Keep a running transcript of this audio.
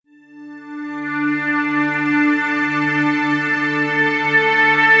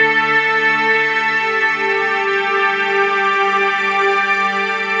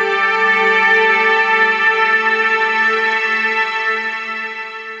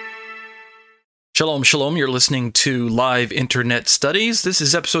Shalom, shalom. You're listening to Live Internet Studies. This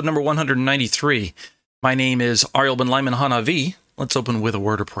is episode number 193. My name is Ariel Ben Lyman Hanavi. Let's open with a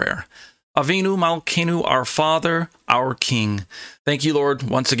word of prayer. Avinu Malkeinu, our Father, our King. Thank you, Lord,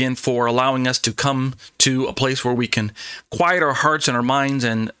 once again for allowing us to come to a place where we can quiet our hearts and our minds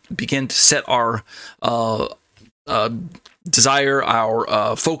and begin to set our desire,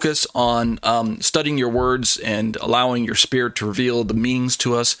 our focus on studying your words and allowing your Spirit to reveal the meanings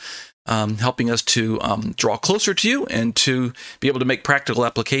to us. Helping us to draw closer to you and to be able to make practical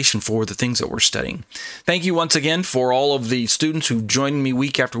application for the things that we're studying. Thank you once again for all of the students who join me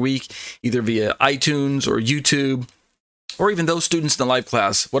week after week, either via iTunes or YouTube, or even those students in the live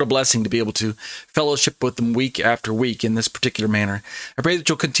class. What a blessing to be able to fellowship with them week after week in this particular manner. I pray that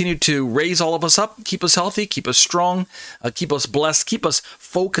you'll continue to raise all of us up, keep us healthy, keep us strong, keep us blessed, keep us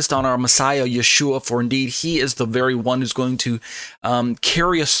focused on our Messiah, Yeshua, for indeed He is the very one who's going to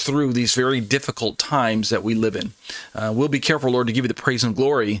carry us through these very difficult times that we live in. We'll be careful, Lord, to give you the praise and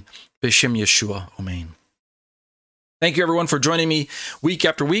glory. B'Shem Yeshua. Amen. Thank you, everyone, for joining me week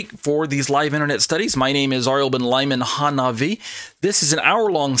after week for these live internet studies. My name is Ariel Ben Lyman Hanavi. This is an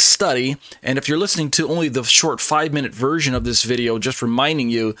hour-long study, and if you're listening to only the short 5-minute version of this video, just reminding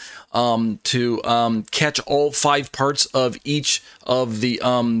you to catch all 5 parts of each of the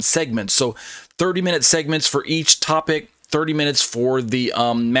segments. So 30-minute segments for each topic, 30 minutes for the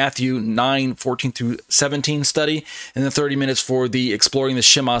Matthew 9, 14 through 17 study, and then 30 minutes for the Exploring the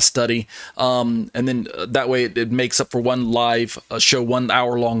Shema study. And then that way it makes up for one live show, 1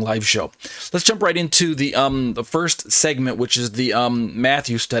 hour-long live show. Let's jump right into the first segment, which is the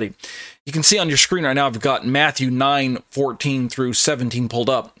Matthew study. You can see on your screen right now, I've got Matthew 9, 14 through 17 pulled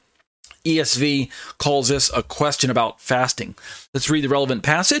up. ESV calls this a question about fasting. Let's read the relevant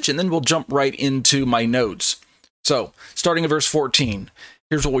passage, and then we'll jump right into my notes. So, starting at verse 14,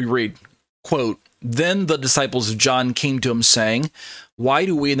 here's what we read. Quote, "Then the disciples of John came to him, saying, 'Why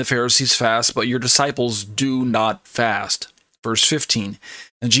do we and the Pharisees fast, but your disciples do not fast?' Verse 15,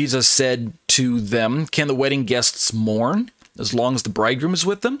 "And Jesus said to them, 'Can the wedding guests mourn as long as the bridegroom is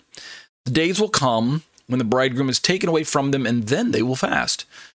with them? The days will come when the bridegroom is taken away from them, and then they will fast.'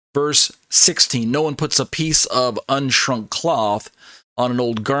 Verse 16, "No one puts a piece of unshrunk cloth on an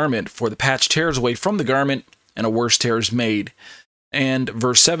old garment, for the patch tears away from the garment, and a worse tear is made." And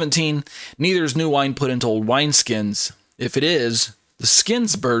verse 17, "Neither is new wine put into old wineskins. If it is, the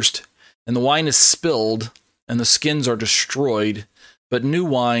skins burst, and the wine is spilled, and the skins are destroyed. But new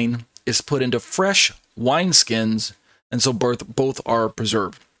wine is put into fresh wineskins, and so both are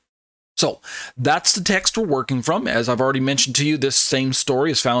preserved." So that's the text we're working from. As I've already mentioned to you, this same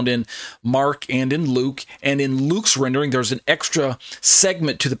story is found in Mark and in Luke. And in Luke's rendering, there's an extra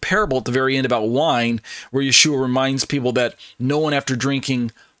segment to the parable at the very end about wine, where Yeshua reminds people that no one after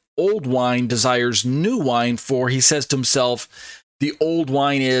drinking old wine desires new wine, for he says to himself, the old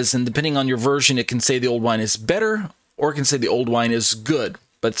wine is, and depending on your version, it can say the old wine is better, or it can say the old wine is good.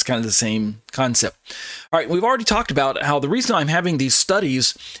 But it's kind of the same concept. All right, we've already talked about how the reason I'm having these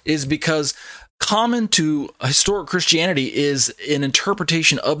studies is because common to historic Christianity is an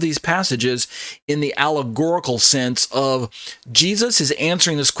interpretation of these passages in the allegorical sense of Jesus is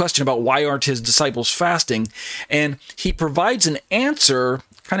answering this question about why aren't his disciples fasting, and he provides an answer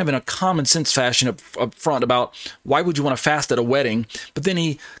kind of in a common sense fashion up front about why would you want to fast at a wedding, but then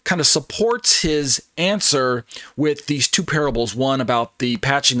he kind of supports his answer with these 2 parables, one about the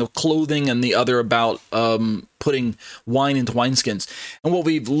patching of clothing and the other about putting wine into wineskins. And what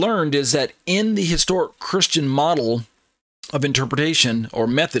we've learned is that in the historic Christian model of interpretation, or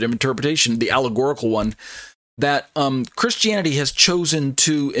method of interpretation, the allegorical one, that Christianity has chosen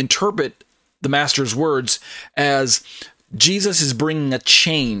to interpret the Master's words as Jesus is bringing a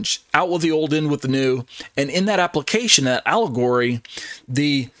change, out with the old, in with the new. And in that application, that allegory,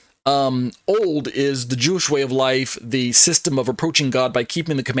 the old is the Jewish way of life, the system of approaching God by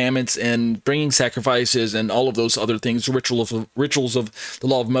keeping the commandments and bringing sacrifices and all of those other things, rituals of the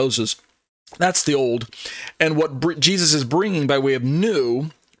law of Moses. That's the old. And what Jesus is bringing by way of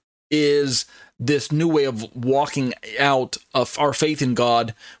new is this new way of walking out of our faith in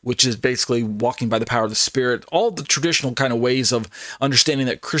God, which is basically walking by the power of the Spirit. All the traditional kind of ways of understanding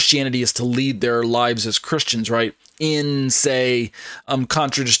that Christianity is to lead their lives as Christians, right? In, say,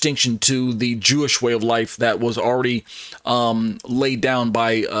 contradistinction to the Jewish way of life that was already laid down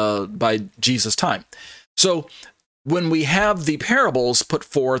by Jesus' time. So when we have the parables put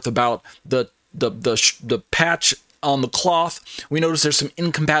forth about the patch on the cloth, we notice there's some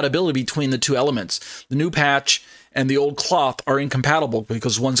incompatibility between the 2 elements. The new patch and the old cloth are incompatible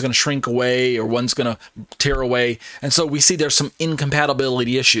because one's going to shrink away or one's going to tear away. And so we see there's some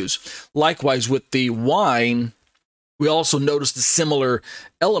incompatibility issues. Likewise, with the wine, we also notice the similar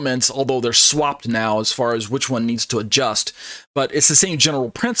elements, although they're swapped now as far as which one needs to adjust. But it's the same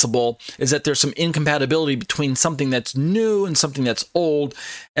general principle, is that there's some incompatibility between something that's new and something that's old.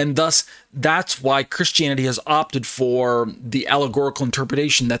 And thus, that's why Christianity has opted for the allegorical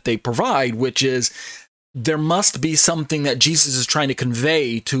interpretation that they provide, which is there must be something that Jesus is trying to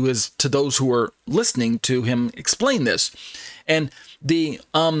convey to those who are listening to him explain this. And the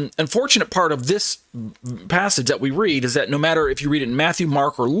unfortunate part of this passage that we read is that no matter if you read it in Matthew,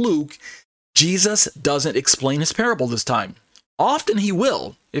 Mark, or Luke, Jesus doesn't explain his parable this time. Often he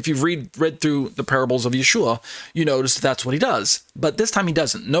will. If you've read through the parables of Yeshua, you notice that's what he does. But this time he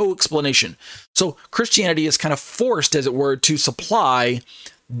doesn't. No explanation. So Christianity is kind of forced, as it were, to supply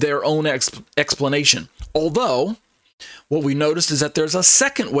their own explanation. Although, what we noticed is that there's a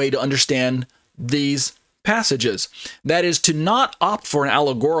second way to understand these passages. That is to not opt for an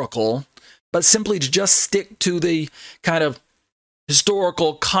allegorical, but simply to just stick to the kind of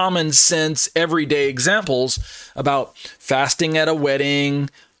historical, common sense, everyday examples about fasting at a wedding,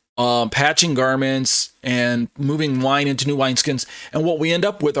 patching garments, and moving wine into new wineskins. And what we end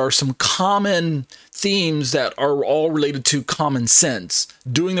up with are some common themes that are all related to common sense.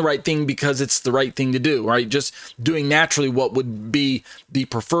 Doing the right thing because it's the right thing to do, right? Just doing naturally what would be the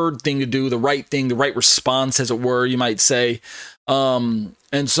preferred thing to do, the right thing, the right response, as it were, you might say. And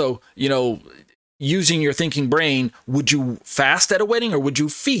so, using your thinking brain, would you fast at a wedding or would you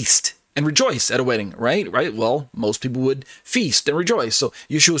feast and rejoice at a wedding, right? Well, most people would feast and rejoice. So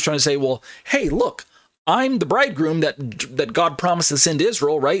Yeshua was trying to say, well, hey, look, I'm the bridegroom that God promised to send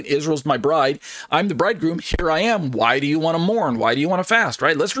Israel, right? Israel's my bride. I'm the bridegroom. Here I am. Why do you want to mourn? Why do you want to fast,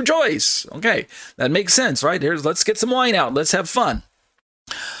 right? Let's rejoice. Okay, that makes sense, right? Let's get some wine out. Let's have fun.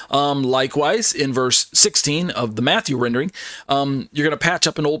 Likewise, in verse 16 of the Matthew rendering, you're going to patch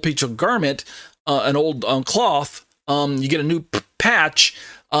up an old piece of garment, an old cloth. You get a new patch.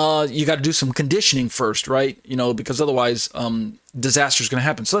 You got to do some conditioning first, right? Because otherwise, disaster is going to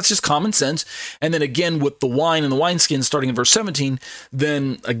happen. So that's just common sense. And then again, with the wine and the wineskin, starting in verse 17,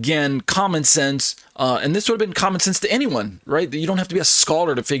 then again, common sense. And this would have been common sense to anyone, right? You don't have to be a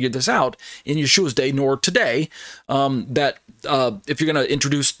scholar to figure this out in Yeshua's day, nor today, that if you're going to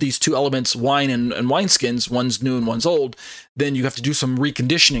introduce these two elements, wine and wineskins, one's new and one's old, then you have to do some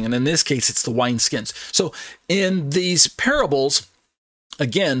reconditioning. And in this case, it's the wineskins. So in these parables,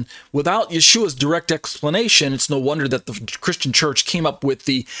 again, without Yeshua's direct explanation, it's no wonder that the Christian church came up with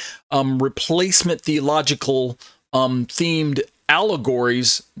the replacement theological themed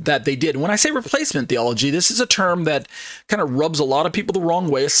allegories that they did. When I say replacement theology, this is a term that kind of rubs a lot of people the wrong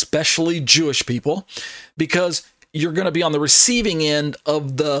way, especially Jewish people, because you're going to be on the receiving end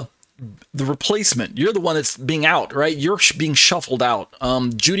of the replacement. You're the one that's being out, right? You're being shuffled out.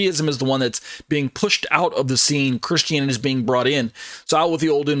 Judaism is the one that's being pushed out of the scene. Christianity is being brought in. So out with the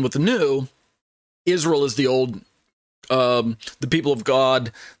old, in with the new. Israel is the old. The people of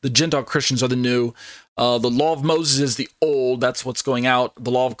God, the Gentile Christians are the new. The law of Moses is the old. That's what's going out.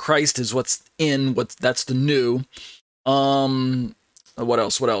 The law of Christ is what's in. That's the new. What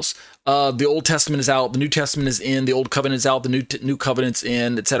else? The Old Testament is out, the New Testament is in, the Old Covenant is out, the New Covenant's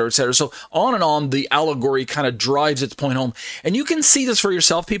in, et cetera, et cetera. So on and on, the allegory kind of drives its point home. And you can see this for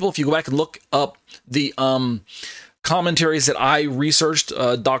yourself, people, if you go back and look up the commentaries that I researched.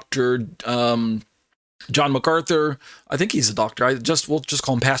 Dr. John MacArthur, I think he's a doctor. We'll just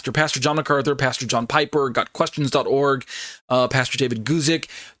call him Pastor. Pastor John MacArthur, Pastor John Piper, GotQuestions.org, Pastor David Guzik.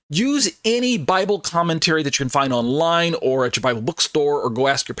 Use any Bible commentary that you can find online or at your Bible bookstore, or go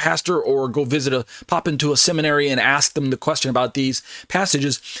ask your pastor, or go pop into a seminary and ask them the question about these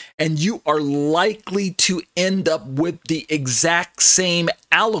passages, and you are likely to end up with the exact same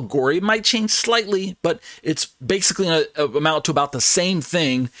allegory. It might change slightly, but it's basically going to amount to about the same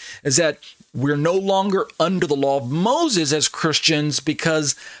thing, is that we're no longer under the law of Moses as Christians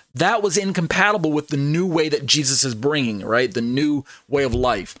because that was incompatible with the new way that Jesus is bringing, right? The new way of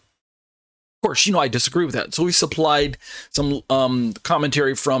life. Of course, I disagree with that. So we supplied some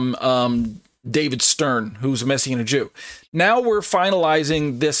commentary from David Stern, who's a Messianic Jew. Now we're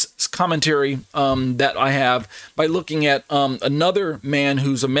finalizing this commentary that I have by looking at another man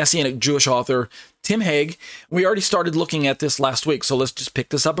who's a Messianic Jewish author, Tim Hegg. We already started looking at this last week, so let's just pick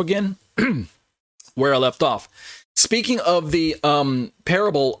this up again where I left off. Speaking of the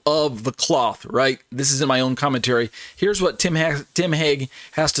parable of the cloth, right? This is in my own commentary. Here's what Tim Hegg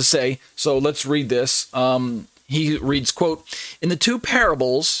has to say. So let's read this. He reads, quote, "In the two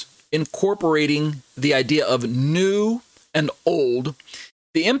parables, incorporating the idea of new and old,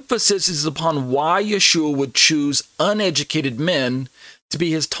 the emphasis is upon why Yeshua would choose uneducated men to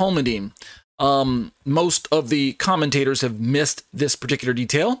be his Talmudim. Most of the commentators have missed this particular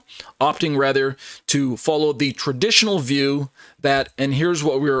detail, opting rather to follow the traditional view that, and here's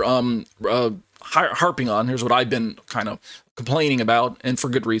what we're harping on, here's what I've been kind of complaining about, and for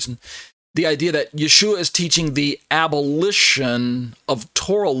good reason, the idea that Yeshua is teaching the abolition of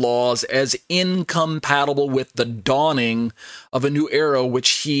Torah laws as incompatible with the dawning of a new era which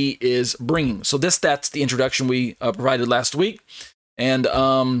he is bringing. So that's the introduction we provided last week. And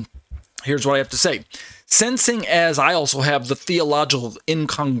here's what I have to say. Sensing as I also have the theological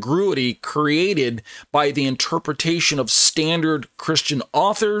incongruity created by the interpretation of standard Christian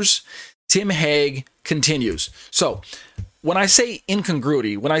authors, Tim Hegg continues. So, when I say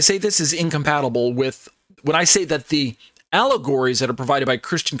incongruity, when I say this is incompatible with, when I say that the allegories that are provided by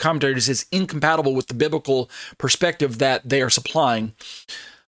Christian commentators is incompatible with the biblical perspective that they are supplying,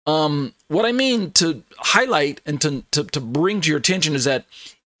 what I mean to highlight and to bring to your attention is that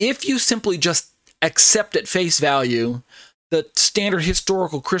if you simply just accept at face value the standard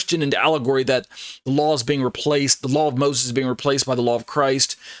historical Christian and allegory that the law is being replaced, the law of Moses is being replaced by the law of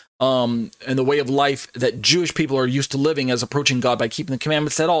Christ, and the way of life that Jewish people are used to living as approaching God by keeping the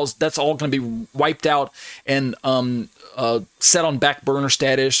commandments, that's all going to be wiped out and set on back burner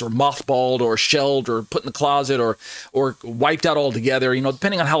status or mothballed or shelved or put in the closet or wiped out altogether,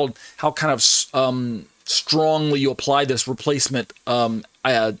 depending on how kind of strongly you apply this replacement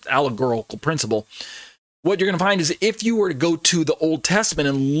allegorical principle. What you're going to find is if you were to go to the Old Testament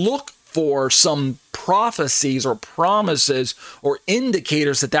and look for some prophecies or promises or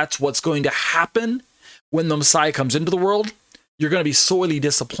indicators that that's what's going to happen when the Messiah comes into the world, you're going to be sorely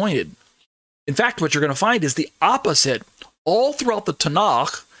disappointed. In fact, what you're going to find is the opposite. All throughout the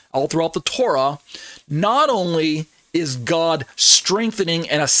Tanakh, all throughout the Torah, not only is God strengthening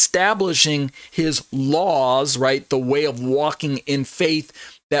and establishing his laws, right, the way of walking in faith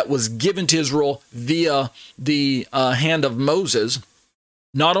that was given to Israel via the hand of Moses.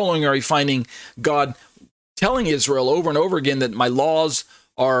 Not only are we finding God telling Israel over and over again that my laws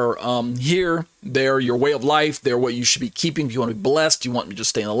are here, they're your way of life, they're what you should be keeping. If you want to be blessed, you want me to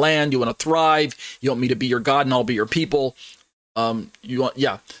stay in the land, you want to thrive, you want me to be your God and I'll be your people. You'll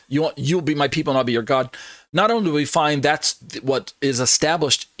be my people and I'll be your God. Not only do we find that's what is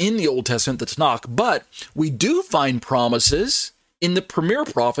established in the Old Testament, the Tanakh, but we do find promises in the premier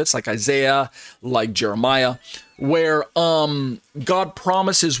prophets like Isaiah, like Jeremiah, where God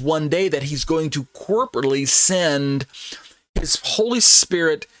promises one day that he's going to corporately send his Holy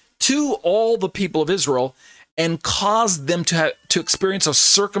Spirit to all the people of Israel and cause them to experience a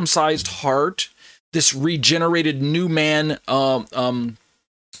circumcised heart, this regenerated new man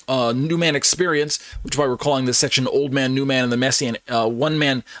experience, which is why we're calling this section Old Man, New Man, and the Messianic one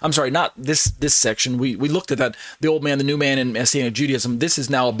man. I'm sorry, not this section. We looked at that, the Old Man, the New Man, and Messianic Judaism. This is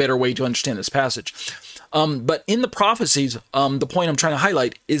now a better way to understand this passage. But in the prophecies, the point I'm trying to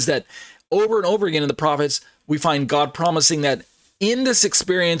highlight is that over and over again in the prophets, we find God promising that in this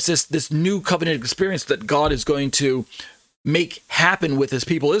experience, this new covenant experience that God is going to make happen with his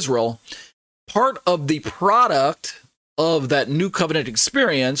people Israel, part of the product of that new covenant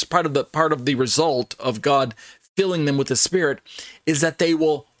experience, part of the result of God filling them with the Spirit, is that they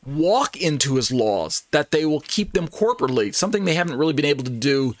will walk into his laws, that they will keep them corporately, something they haven't really been able to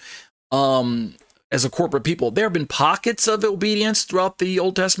do as a corporate people. There have been pockets of obedience throughout the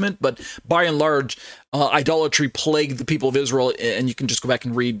Old Testament, but by and large, idolatry plagued the people of Israel, and you can just go back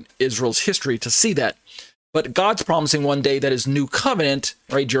and read Israel's history to see that. But God's promising one day that his new covenant,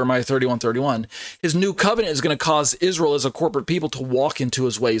 right, Jeremiah 31:31, his new covenant is going to cause Israel as a corporate people to walk into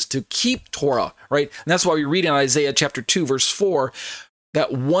his ways, to keep Torah, right? And that's why we read in Isaiah chapter 2, verse 4,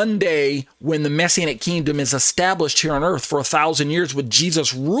 that one day when the Messianic kingdom is established here on earth for 1,000 years with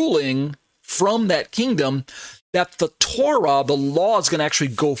Jesus ruling from that kingdom, that the Torah, the law, is going to actually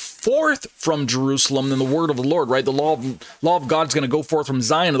go forth from Jerusalem and the word of the Lord, right? The law of God is going to go forth from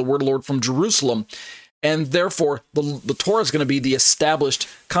Zion and the word of the Lord from Jerusalem. And therefore, the Torah is going to be the established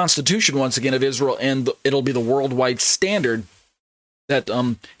constitution, once again, of Israel, and it'll be the worldwide standard that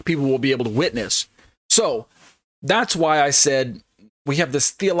people will be able to witness. So that's why I said we have this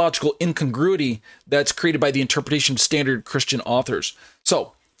theological incongruity that's created by the interpretation of standard Christian authors.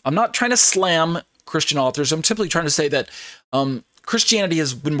 So I'm not trying to slam Christian authors. I'm simply trying to say that Christianity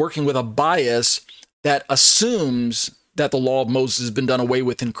has been working with a bias that assumes that the law of Moses has been done away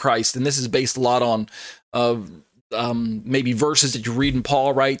with in Christ. And this is based a lot on maybe verses that you read in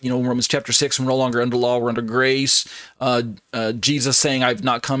Paul, right? In Romans chapter 6, we're no longer under law, we're under grace. Jesus saying, I've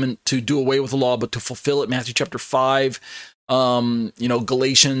not come to do away with the law, but to fulfill it. Matthew chapter 5.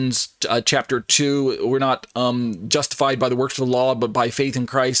 Galatians chapter 2, we're not justified by the works of the law, but by faith in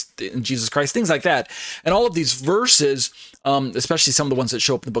Christ, in Jesus Christ, things like that. And all of these verses, especially some of the ones that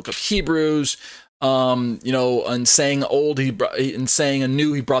show up in the book of Hebrews, and saying old, and saying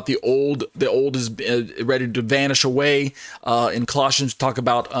anew, he brought the old. The old is ready to vanish away. In Colossians, talk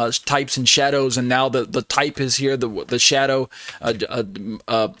about types and shadows, and now the type is here. The shadow.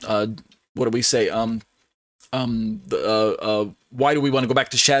 What do we say? Why do we want to go back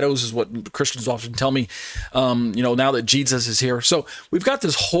to shadows is what Christians often tell me, now that Jesus is here. So we've got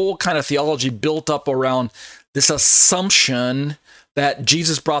this whole kind of theology built up around this assumption that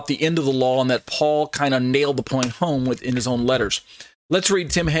Jesus brought the end of the law and that Paul kind of nailed the point home in his own letters. Let's read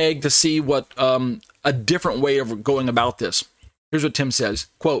Tim Hegg to see what a different way of going about this. Here's what Tim says,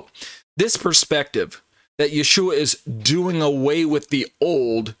 quote, "This perspective that Yeshua is doing away with the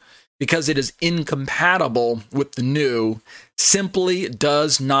old because it is incompatible with the new simply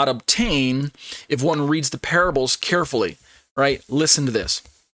does not obtain if one reads the parables carefully," right? Listen to this.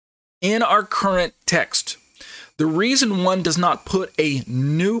 In our current text, the reason one does not put a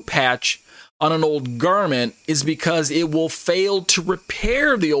new patch on an old garment is because it will fail to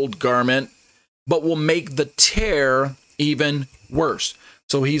repair the old garment, but will make the tear even worse.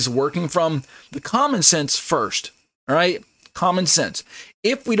 So he's working from the common sense first, all right? Common sense.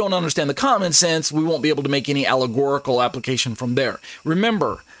 If we don't understand the common sense, we won't be able to make any allegorical application from there.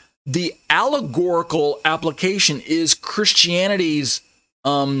 Remember, the allegorical application is Christianity's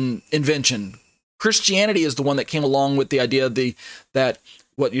invention. Christianity is the one that came along with the idea that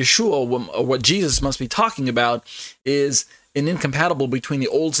what Yeshua, or what Jesus must be talking about, is an incompatible between the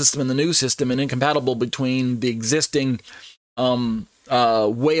old system and the new system, and incompatible between the existing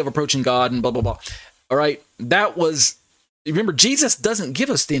way of approaching God and blah, blah, blah. All right, remember, Jesus doesn't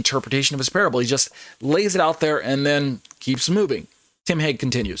give us the interpretation of his parable. He just lays it out there and then keeps moving. Tim Hegg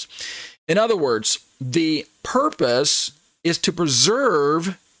continues. In other words, the purpose is to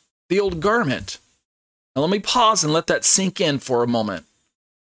preserve the old garment. Now, let me pause and let that sink in for a moment.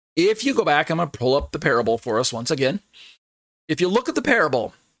 If you go back, I'm going to pull up the parable for us once again. If you look at the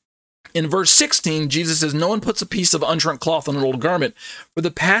parable, in verse 16, Jesus says, "No one puts a piece of unshrunk cloth on an old garment, for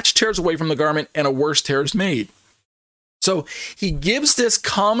the patch tears away from the garment and a worse tear is made." So he gives this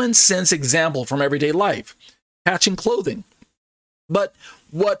common sense example from everyday life, patching clothing. But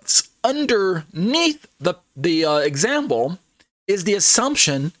what's underneath the example is the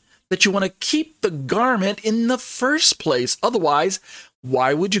assumption that you want to keep the garment in the first place. Otherwise,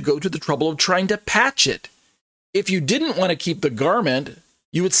 why would you go to the trouble of trying to patch it? If you didn't want to keep the garment,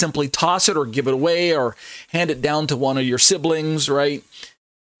 you would simply toss it or give it away or hand it down to one of your siblings, right?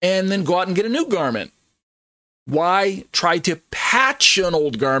 And then go out and get a new garment. Why try to patch an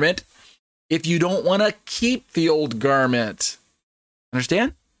old garment if you don't want to keep the old garment?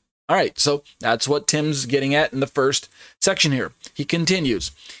 Understand? All right, so that's what Tim's getting at in the first section here. He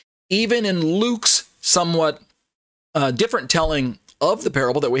continues. Even in Luke's somewhat different telling of the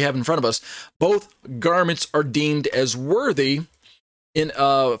parable that we have in front of us, both garments are deemed as worthy,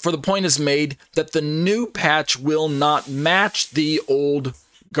 for the point is made that the new patch will not match the old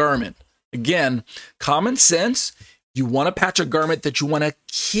garment. Again, common sense, you want to patch a garment that you want to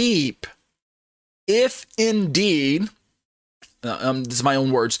keep. If indeed, this is my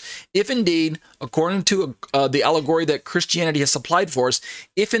own words, if indeed, according to the allegory that Christianity has supplied for us,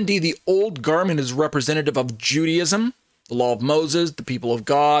 if indeed the old garment is representative of Judaism, the law of Moses, the people of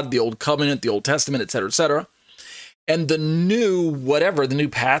God, the Old Covenant, the Old Testament, etc., and the new whatever, the new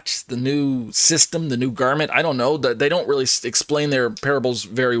patch, the new system, the new garment, I don't know, they don't really explain their parables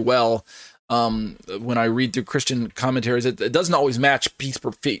very well. When I read through Christian commentaries, it doesn't always match piece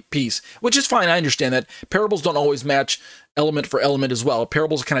per piece, which is fine. I understand that. Parables don't always match element for element as well.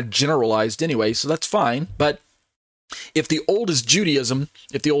 Parables are kind of generalized anyway, so that's fine. But if the old is Judaism,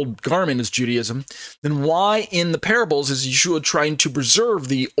 if the old garment is Judaism, then why in the parables is Yeshua trying to preserve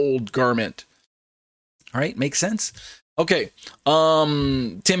the old garment? All right, makes sense? Okay,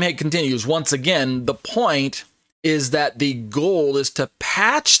 Tim Hegg continues. Once again, the point is that the goal is to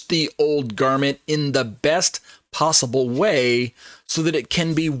patch the old garment in the best possible way so that it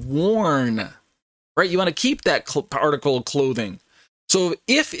can be worn, right? You want to keep that article of clothing. So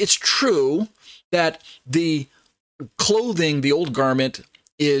if it's true that the clothing, the old garment,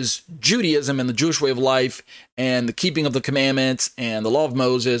 is Judaism and the Jewish way of life and the keeping of the commandments and the law of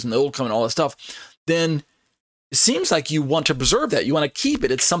Moses and the old covenant, all that stuff, then it seems like you want to preserve that. You want to keep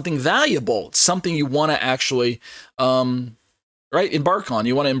it. It's something valuable. It's something you want to actually, embark on.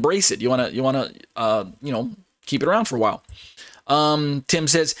 You want to embrace it. You want to, keep it around for a while. Tim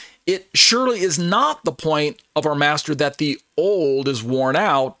says, it surely is not the point of our master that the old is worn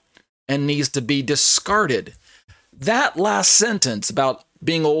out and needs to be discarded. That last sentence about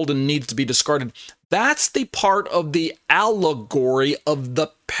being old and needs to be discarded, that's the part of the allegory of the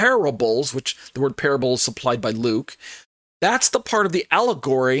parables, which the word parable is supplied by Luke. That's the part of the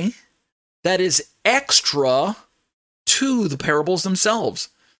allegory that is extra to the parables themselves.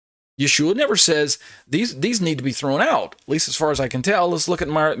 Yeshua never says these need to be thrown out, at least as far as I can tell. Let's look at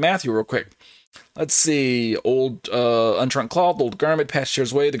Matthew real quick. Let's see. Old unshrunk cloth, old garment, past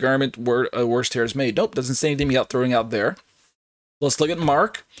tears away, the garment worse tears made. Nope, doesn't say anything about throwing out there. Let's look at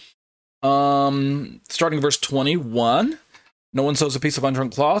Mark. Starting verse 21. No one sews a piece of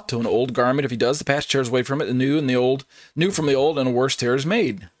unshrunk cloth to an old garment. If he does, the past tears away from it, the new from the old, and a worse tear is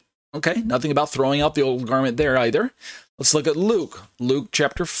made. Okay, nothing about throwing out the old garment there either. Let's look at Luke. Luke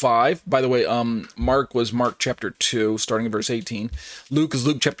chapter 5. By the way, Mark was Mark chapter 2, starting in verse 18. Luke is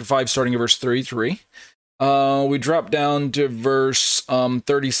Luke chapter 5, starting in verse 33. We drop down to verse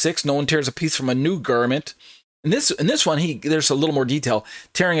 36. No one tears a piece from a new garment. In this one, there's a little more detail.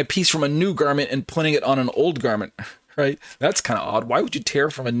 Tearing a piece from a new garment and putting it on an old garment. Right? That's kind of odd. Why would you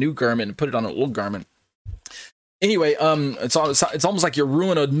tear from a new garment and put it on an old garment? Anyway, it's almost like you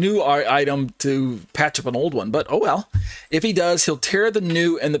ruin a new item to patch up an old one. But oh well. If he does, he'll tear the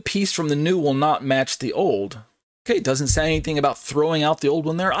new, and the piece from the new will not match the old. Okay, it doesn't say anything about throwing out the old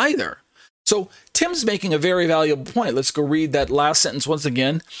one there either. So Tim's making a very valuable point. Let's go read that last sentence once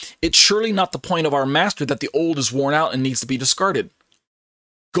again. It's surely not the point of our master that the old is worn out and needs to be discarded.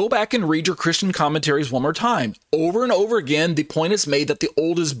 Go back and read your Christian commentaries one more time. Over and over again, the point is made that the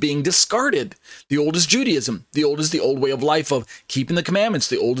old is being discarded. The old is Judaism. The old is the old way of life of keeping the commandments.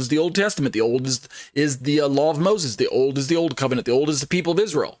 The old is the Old Testament. The old is the law of Moses. The old is the Old Covenant. The old is the people of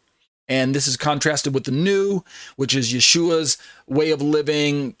Israel. And this is contrasted with the new, which is Yeshua's way of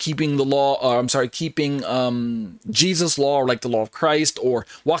living, keeping the law, keeping Jesus' law, or like the law of Christ, or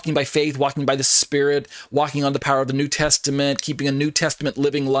walking by faith, walking by the Spirit, walking on the power of the New Testament, keeping a New Testament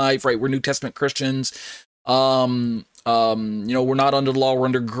living life, right? We're New Testament Christians. We're not under the law, we're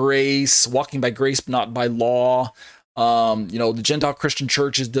under grace, walking by grace, but not by law. The Gentile Christian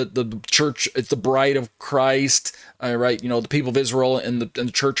church is the church, it's the bride of Christ, right? The people of Israel and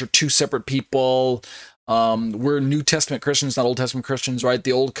the church are two separate people. We're New Testament Christians, not Old Testament Christians, right?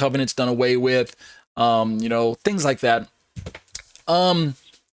 The old covenant's done away with, things like that.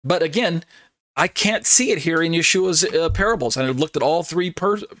 But again, I can't see it here in Yeshua's parables. And I've looked at all three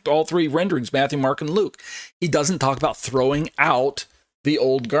renderings, Matthew, Mark, and Luke. He doesn't talk about throwing out the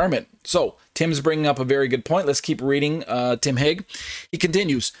old garment. So Tim's bringing up a very good point. Let's keep reading Tim Hegg. He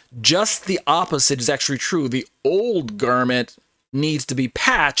continues, just the opposite is actually true. The old garment needs to be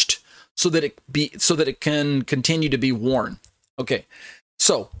patched so that it can continue to be worn. Okay,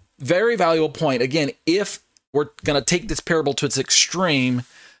 so very valuable point. Again, if we're going to take this parable to its extreme,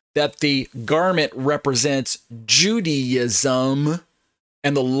 that the garment represents Judaism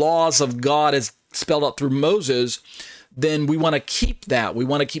and the laws of God as spelled out through Moses, then we want to keep that. We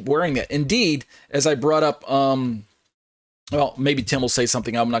want to keep wearing that. Indeed, as I brought up, maybe Tim will say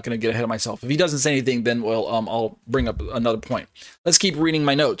something. I'm not going to get ahead of myself. If he doesn't say anything, then I'll bring up another point. Let's keep reading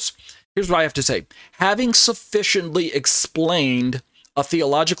my notes. Here's what I have to say. Having sufficiently explained a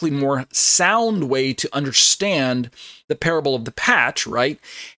theologically more sound way to understand the parable of the patch, right?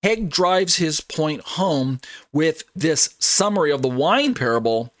 Hegg drives his point home with this summary of the wine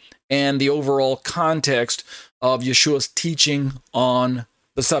parable and the overall context of Yeshua's teaching on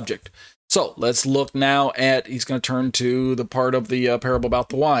the subject. So let's look now at, he's going to turn to the part of the parable about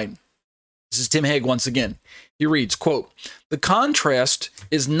the wine. This is Tim Hegg once again. He reads, quote, "The contrast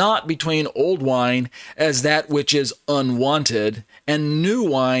is not between old wine as that which is unwanted and new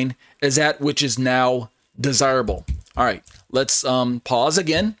wine as that which is now desirable." All right, let's pause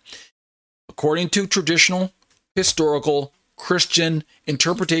again. According to traditional, historical, Christian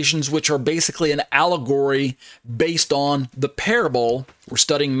interpretations, which are basically an allegory based on the parable. We're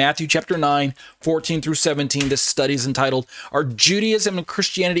studying Matthew chapter 9, 14 through 17. This study is entitled, Are Judaism and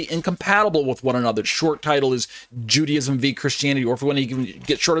Christianity Incompatible with One Another? The short title is Judaism v. Christianity, or if we want to even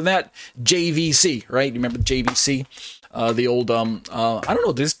get shorter than that, JVC, right? You remember JVC? The old, I don't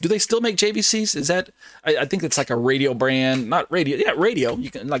know, do they still make JVCs? Is that, I think it's like a radio brand, not radio, yeah, radio. You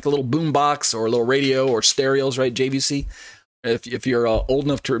can, like a little boom box or a little radio or stereos, right? JVC. If you're old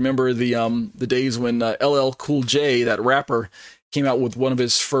enough to remember the days when LL Cool J, that rapper, came out with one of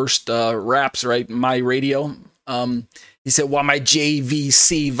his first raps, right? My Radio. He said, "While my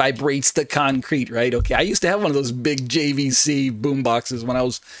JVC vibrates the concrete." Right? Okay, I used to have one of those big JVC boom boxes when I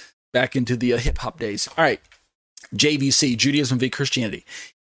was back into the hip hop days. All right, JVC, Judaism v. Christianity.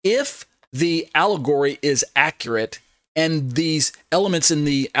 If the allegory is accurate, and these elements in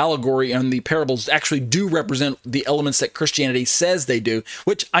the allegory and the parables actually do represent the elements that Christianity says they do,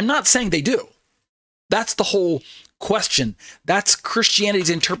 which I'm not saying they do. That's the whole question. That's Christianity's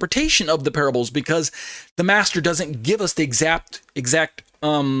interpretation of the parables, because the master doesn't give us the exact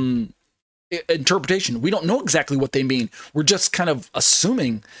interpretation. We don't know exactly what they mean. We're just kind of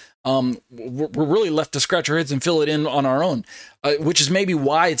assuming. We're really left to scratch our heads and fill it in on our own, which is maybe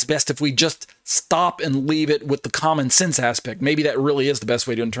why it's best if we just stop and leave it with the common sense aspect. Maybe that really is the best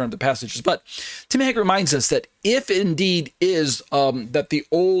way to interpret the passages. But Tim Hegg reminds us that if indeed is that the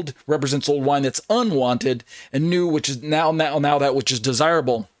old represents old wine that's unwanted, and new, which is now that which is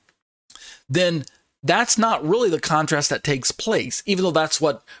desirable, then that's not really the contrast that takes place, even though that's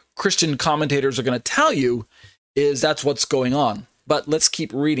what Christian commentators are going to tell you is that's what's going on. But let's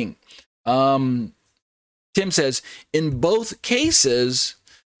keep reading. Tim says, in both cases,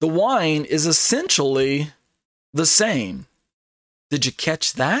 the wine is essentially the same. Did you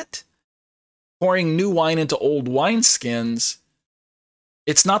catch that? Pouring new wine into old wineskins,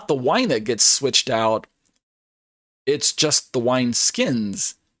 it's not the wine that gets switched out. It's just the wine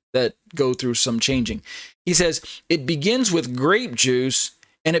skins that go through some changing. He says, it begins with grape juice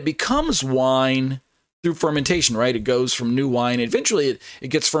and it becomes wine through fermentation, right? It goes from new wine. Eventually, it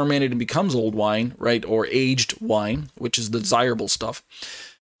gets fermented and becomes old wine, right? Or aged wine, which is the desirable stuff.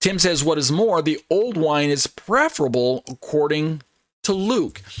 Tim says, what is more, the old wine is preferable according to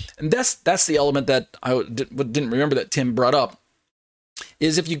Luke. And that's the element that I didn't remember that Tim brought up,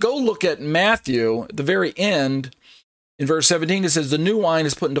 is if you go look at Matthew, at the very end, in verse 17, it says, the new wine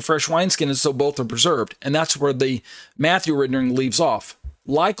is put into fresh wineskins, and so both are preserved. And that's where the Matthew rendering leaves off.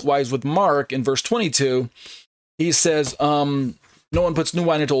 Likewise with Mark in verse 22, he says, no one puts new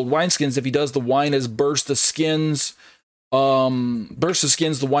wine into old wineskins. If he does, the wine has burst the skins,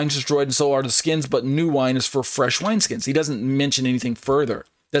 the wine's destroyed, and so are the skins, but new wine is for fresh wineskins. He doesn't mention anything further,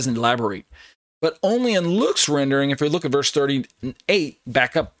 doesn't elaborate. But only in Luke's rendering, if we look at verse 38,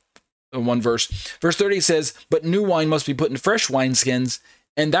 back up one verse, verse 30 says, but new wine must be put in fresh wineskins,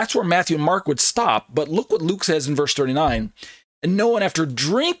 and that's where Matthew and Mark would stop. But look what Luke says in verse 39. And no one after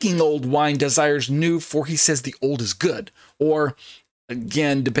drinking old wine desires new, for he says the old is good. Or,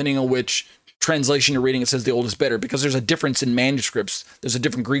 again, depending on which translation you're reading, it says the old is better, because there's a difference in manuscripts. There's a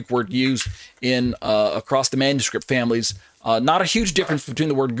different Greek word used in across the manuscript families. Not a huge difference between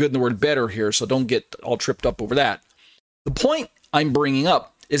the word good and the word better here, so don't get all tripped up over that. The point I'm bringing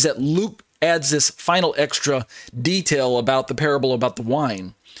up is that Luke adds this final extra detail about the parable about the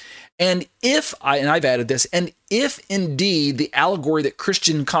wine. And I've added this, and if indeed the allegory that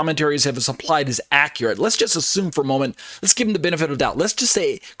Christian commentaries have supplied is accurate, let's just assume for a moment, let's give them the benefit of the doubt. Let's just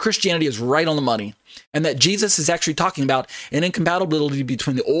say Christianity is right on the money, and that Jesus is actually talking about an incompatibility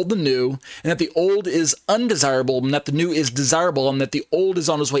between the old and the new, and that the old is undesirable, and that the new is desirable, and that the old is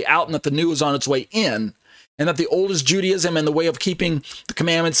on its way out, and that the new is on its way in. And that the old is Judaism and the way of keeping the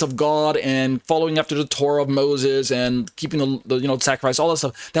commandments of God and following after the Torah of Moses and keeping the sacrifice, all that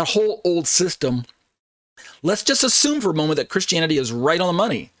stuff, that whole old system. Let's just assume for a moment that Christianity is right on the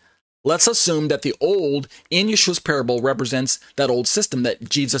money. Let's assume that the old in Yeshua's parable represents that old system that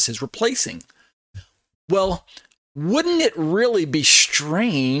Jesus is replacing. Well, wouldn't it really be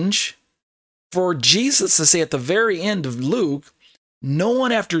strange for Jesus to say at the very end of Luke, no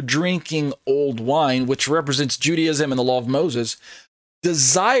one after drinking old wine, which represents Judaism and the law of Moses,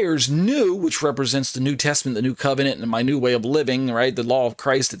 desires new, which represents the New Testament, the New Covenant, and my new way of living, right? The law of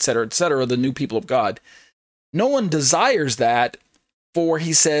Christ, etc., the new people of God. No one desires that, for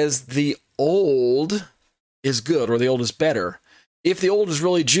he says the old is good, or the old is better. If the old is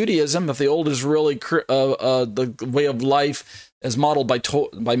really Judaism, if the old is really the way of life as modeled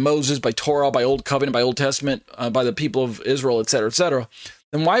by Moses, by Torah, by Old Covenant, by Old Testament, by the people of Israel, etc.,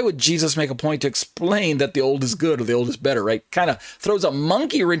 then why would Jesus make a point to explain that the old is good or the old is better, right? Kind of throws a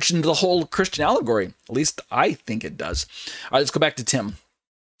monkey wrench into the whole Christian allegory. At least I think it does. All right, let's go back to Tim.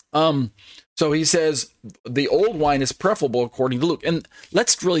 So he says the old wine is preferable according to Luke. And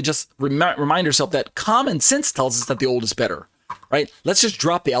let's really just remind ourselves that common sense tells us that the old is better, right? Let's just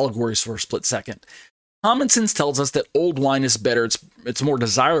drop the allegories for a split second. Common sense tells us that old wine is better. It's more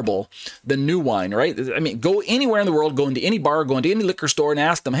desirable than new wine, right? I mean, go anywhere in the world, go into any bar, go into any liquor store and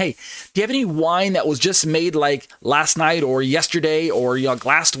ask them, hey, do you have any wine that was just made like last night or yesterday or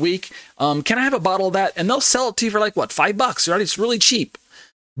last week? Can I have a bottle of that? And they'll sell it to you for like, what, $5, right? It's really cheap.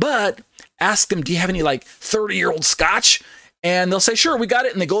 But ask them, do you have any like 30-year-old scotch? And they'll say, sure, we got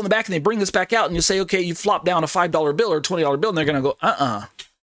it. And they go in the back and they bring this back out. And you say, okay, you flop down a $5 bill or a $20 bill. And they're going to go,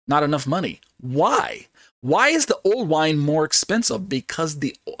 not enough money. Why? Why is the old wine more expensive? Because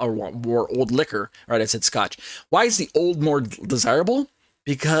or old liquor, right? I said scotch. Why is the old more desirable?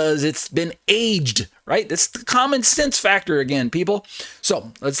 Because it's been aged, right? That's the common sense factor again, people.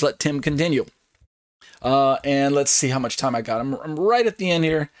 So let's let Tim continue. And let's see how much time I got. I'm right at the end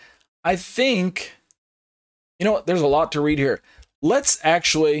here. I think, you know what? There's a lot to read here. Let's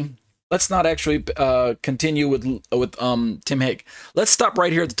not actually continue with Tim Hake. Let's stop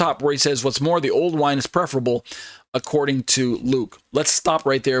right here at the top where he says, what's more, the old wine is preferable according to Luke. Let's stop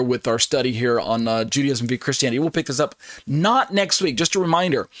right there with our study here on Judaism v. Christianity. We'll pick this up not next week. Just a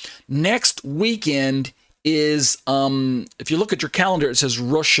reminder, next weekend is, if you look at your calendar, it says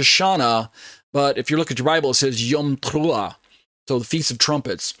Rosh Hashanah, but if you look at your Bible, it says Yom Teruah, so the Feast of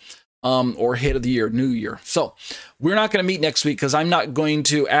Trumpets. Or Head of the Year, New Year. So we're not going to meet next week because I'm not going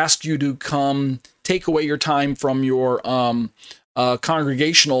to ask you to come take away your time from your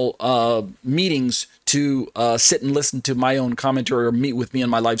congregational meetings to sit and listen to my own commentary or meet with me in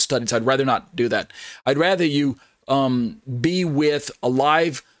my live studies. I'd rather not do that. I'd rather you be with a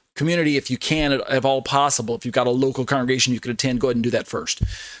live community if you can, if all possible. If you've got a local congregation you could attend, go ahead and do that first.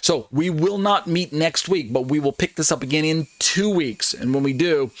 So we will not meet next week, but we will pick this up again in 2 weeks. And when we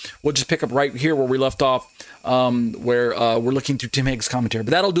do, we'll just pick up right here where we left off, where we're looking through Tim Hage's commentary.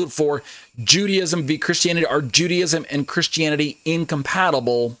 But that'll do it for Judaism v. Christianity. Are Judaism and Christianity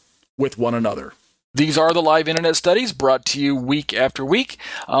incompatible with one another? These are the live internet studies brought to you week after week.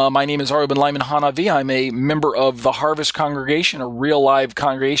 My name is Aryeh ben Lyman Hanavi. I'm a member of the Harvest Congregation, a real live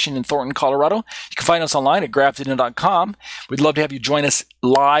congregation in Thornton, Colorado. You can find us online at graftedin.com. We'd love to have you join us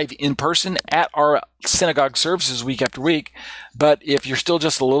live in person at our synagogue services week after week. But if you're still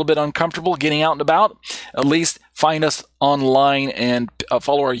just a little bit uncomfortable getting out and about, at least find us online and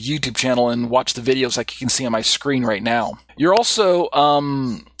follow our YouTube channel and watch the videos like you can see on my screen right now. You're also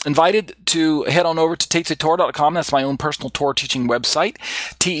invited to head on over to tetzetorah.com. That's my own personal Torah teaching website.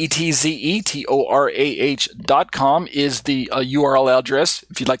 tetzetorah.com is the URL address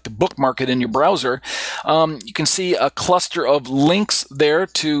if you'd like to bookmark it in your browser. You can see a cluster of links there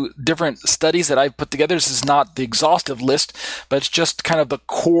to different studies that I've put together. This is not the exhaustive list, but it's just kind of the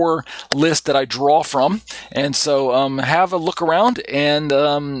core list that I draw from. And so have a look around, and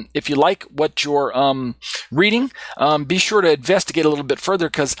if you like what you're reading, be sure to investigate a little bit further,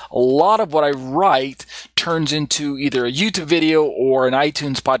 because a lot of what I write turns into either a YouTube video or an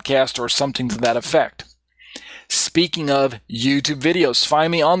iTunes podcast or something to that effect. Speaking of YouTube videos, find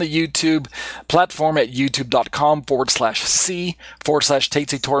me on the YouTube platform at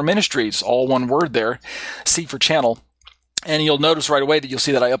youtube.com/C/Tetze Torah Ministries, all one word there, C for channel. And you'll notice right away that you'll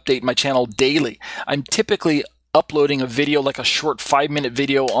see that I update my channel daily. I'm typically uploading a video, like a short 5-minute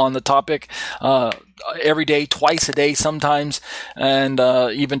video on the topic, every day, twice a day sometimes, and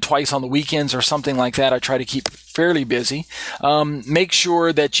even twice on the weekends or something like that. I try to keep fairly busy. Make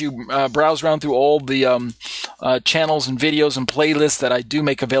sure that you browse around through all the channels and videos and playlists that I do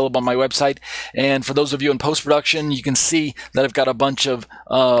make available on my website. And for those of you in post-production, you can see that I've got a bunch of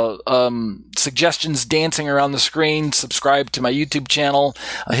suggestions dancing around the screen. Subscribe to my YouTube channel,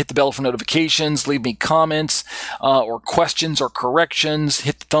 hit the bell for notifications, leave me comments or questions or corrections,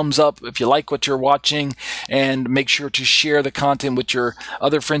 hit the thumbs up if you like what you're watching, and make sure to share the content with your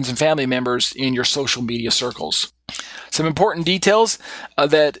other friends and family members in your social media circles. Some important details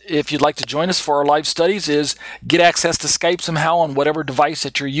that if you'd like to join us for our live studies is get access to Skype somehow on whatever device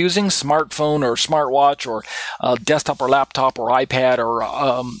that you're using, smartphone or smartwatch or desktop or laptop or iPad or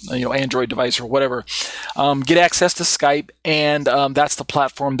Android device or whatever. Get access to Skype, and that's the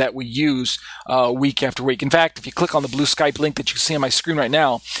platform that we use week after week. In fact, if you click on the blue Skype link that you see on my screen right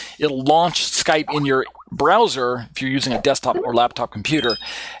now, it'll launch Skype in your browser if you're using a desktop or laptop computer,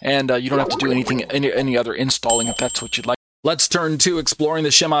 and you don't have to do any other installing if that's what you'd like. Let's turn to exploring the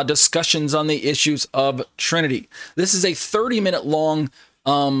Shema, discussions on the issues of Trinity. This is a 30-minute long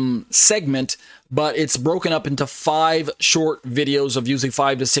segment, but it's broken up into 5 short videos of usually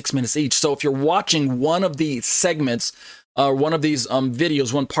 5 to 6 minutes each. So if you're watching one of these segments, one of these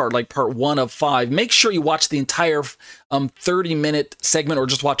videos, one part, like part 1 of 5, make sure you watch the entire 30-minute segment, or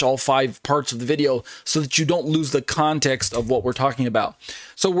just watch all 5 parts of the video so that you don't lose the context of what we're talking about.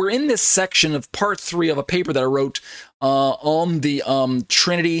 So we're in this section of part 3 of a paper that I wrote on the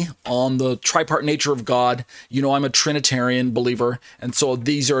Trinity, on the tripart nature of God. You know, I'm a Trinitarian believer, and so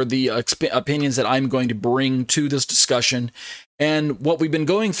these are the opinions that I'm going to bring to this discussion. And what we've been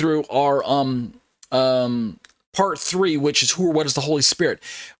going through are part 3, which is who or what is the Holy Spirit.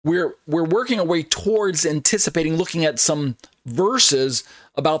 We're working our way towards anticipating, looking at some verses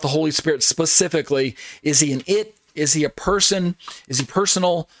about the Holy Spirit specifically. Is he an it? Is he a person? Is he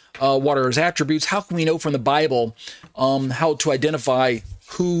personal? What are his attributes? How can we know from the Bible how to identify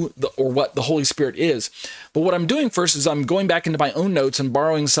who or what the Holy Spirit is? But what I'm doing first is I'm going back into my own notes and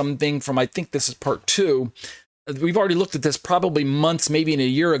borrowing something from, I think this is part 2. We've already looked at this probably months, maybe in a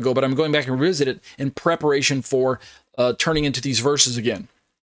year ago, but I'm going back and revisit it in preparation for turning into these verses again.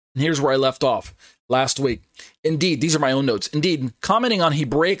 And here's where I left off last week. Indeed, these are my own notes. Indeed, commenting on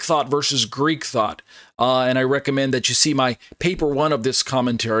Hebraic thought versus Greek thought. And I recommend that you see my paper 1 of this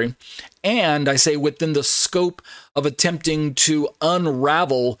commentary. And I say within the scope of attempting to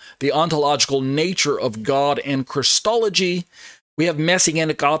unravel the ontological nature of God and Christology, we have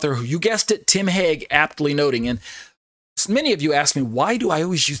Messianic author, who you guessed it, Tim Hegg, aptly noting. And many of you ask me, why do I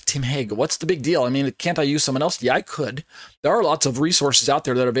always use Tim Hegg? What's the big deal? I mean, can't I use someone else? Yeah, I could. There are lots of resources out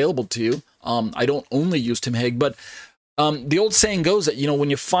there that are available to you. I don't only use Tim Hegg, but the old saying goes that, when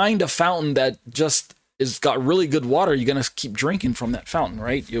you find a fountain that just is got really good water, you're going to keep drinking from that fountain,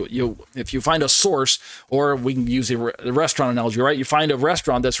 right? If you find a source, or we can use a restaurant analogy, right? You find a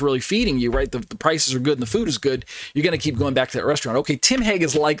restaurant that's really feeding you, right? The prices are good and the food is good. You're going to keep going back to that restaurant. Okay, Tim Hegg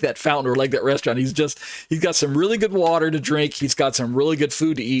is like that fountain or like that restaurant. He's got some really good water to drink. He's got some really good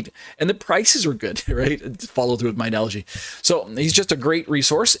food to eat, and the prices are good, right? Follow through with my analogy. So he's just a great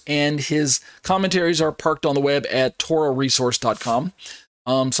resource, and his commentaries are parked on the web at TorahResource.com.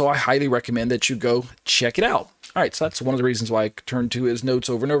 So I highly recommend that you go check it out. All right, so that's one of the reasons why I turn to his notes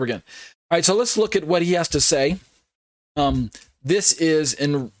over and over again. All right, so let's look at what he has to say. This is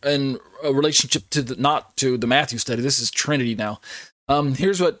in a relationship to not to the Matthew study. This is Trinity now.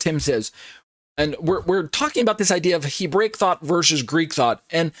 Here's what Tim says. And we're talking about this idea of Hebraic thought versus Greek thought.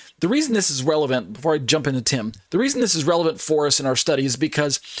 And the reason this is relevant, before I jump into Tim, the reason this is relevant for us in our study is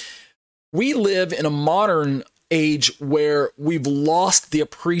because we live in a modern age where we've lost the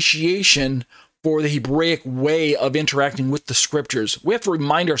appreciation for the Hebraic way of interacting with the scriptures. We have to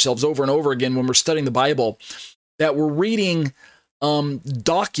remind ourselves over and over again when we're studying the Bible that we're reading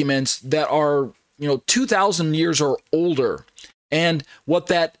documents that are 2,000 years or older. And what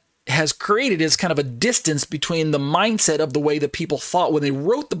that has created is kind of a distance between the mindset of the way that people thought when they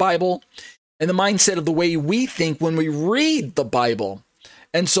wrote the Bible and the mindset of the way we think when we read the Bible.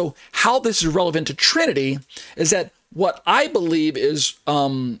 And so how this is relevant to Trinity is that what I believe is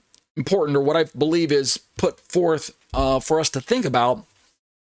important, or what I believe is put forth for us to think about,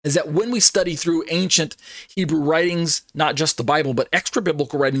 is that when we study through ancient Hebrew writings, not just the Bible, but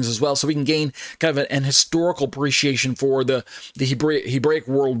extra-biblical writings as well, so we can gain kind of an historical appreciation for the Hebraic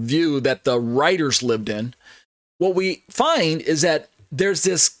worldview that the writers lived in, what we find is that there's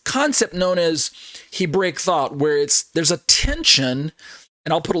this concept known as Hebraic thought, where there's a tension,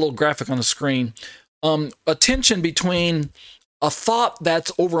 and I'll put a little graphic on the screen, a tension between a thought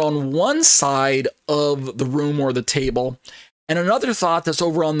that's over on one side of the room or the table and another thought that's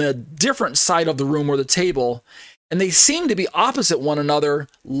over on the different side of the room or the table, and they seem to be opposite one another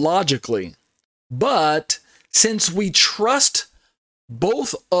logically. But since we trust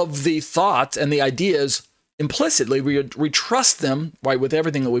both of the thoughts and the ideas implicitly, we trust them, right, with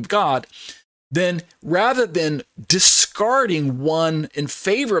everything that we've got, then rather than discarding one in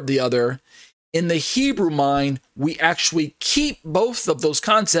favor of the other, in the Hebrew mind, we actually keep both of those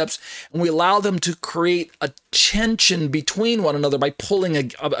concepts and we allow them to create a tension between one another by pulling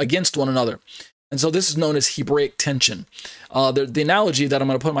against one another. And so this is known as Hebraic tension. The analogy that I'm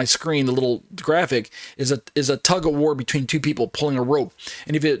going to put on my screen, the little graphic, is a tug of war between two people pulling a rope.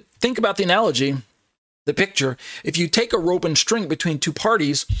 And if you think about the analogy, the picture, if you take a rope and string between two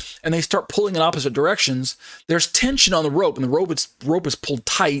parties and they start pulling in opposite directions, there's tension on the rope, and the rope is pulled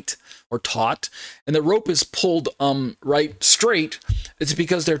tight or taut, and the rope is pulled right straight. It's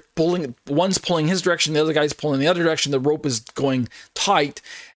because one's pulling his direction, the other guy's pulling the other direction, the rope is going tight.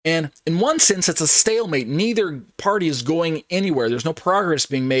 And in one sense, it's a stalemate. Neither party is going anywhere. There's no progress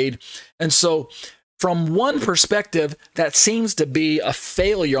being made. And so from one perspective, that seems to be a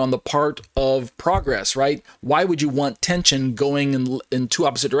failure on the part of progress, right? Why would you want tension going in two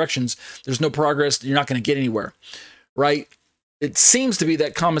opposite directions? There's no progress. You're not going to get anywhere, right? It seems to be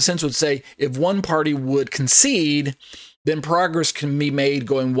that common sense would say if one party would concede, then progress can be made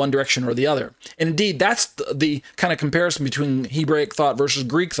going one direction or the other. And indeed, that's the kind of comparison between Hebraic thought versus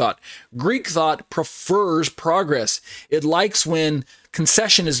Greek thought. Greek thought prefers progress. It likes when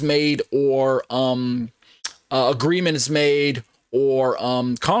concession is made, or agreement is made, or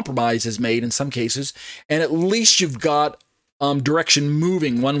compromise is made in some cases, and at least you've got direction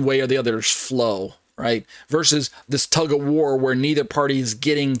moving one way or the other's flow, right? Versus this tug of war where neither party is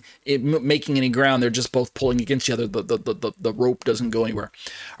making any ground. They're just both pulling against each other. The rope doesn't go anywhere.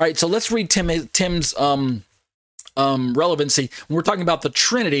 All right, so let's read Tim's relevancy. When we're talking about the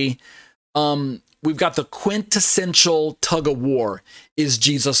Trinity, we've got the quintessential tug of war. Is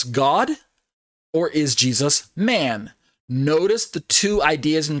Jesus God or is Jesus man? Notice the two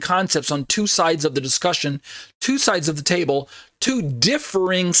ideas and concepts on two sides of the discussion, two sides of the table, two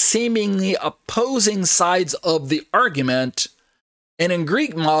differing, seemingly opposing sides of the argument. And in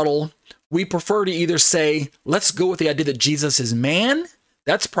Greek model, we prefer to either say, let's go with the idea that Jesus is man.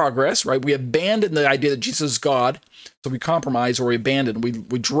 That's progress, right? We abandon the idea that Jesus is God. So we compromise, or we abandon. We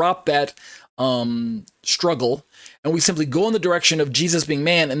drop that struggle, and we simply go in the direction of Jesus being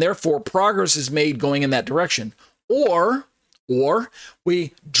man, and therefore progress is made going in that direction. Or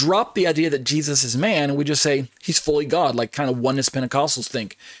we drop the idea that Jesus is man, and we just say he's fully God, like kind of oneness Pentecostals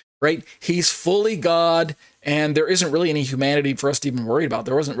think, right? He's fully God, and there isn't really any humanity for us to even worry about.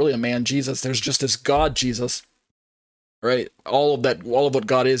 There wasn't really a man Jesus. There's just this God Jesus, right? All of what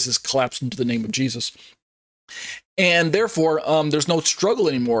God is collapsed into the name of Jesus. And therefore, there's no struggle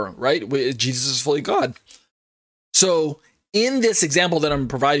anymore, right? Jesus is fully God. So in this example that I'm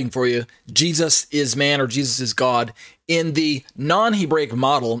providing for you, Jesus is man or Jesus is God. In the non-Hebraic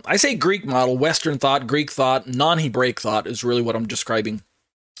model, I say Greek model, Western thought, Greek thought, non-Hebraic thought is really what I'm describing.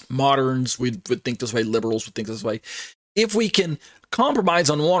 Moderns would think this way, liberals would think this way. If we can compromise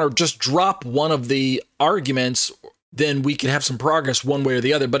on one or just drop one of the arguments, then we can have some progress one way or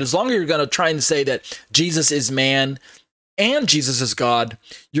the other. But as long as you're going to try and say that Jesus is man and Jesus is God,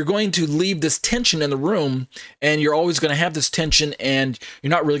 you're going to leave this tension in the room, and you're always going to have this tension, and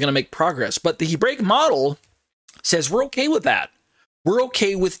you're not really going to make progress. But the Hebraic model says we're okay with that. We're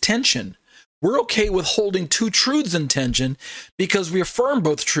okay with tension. We're okay with holding two truths in tension because we affirm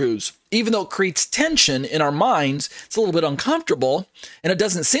both truths. Even though it creates tension in our minds, it's a little bit uncomfortable, and it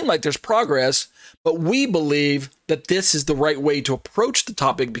doesn't seem like there's progress, but we believe that this is the right way to approach the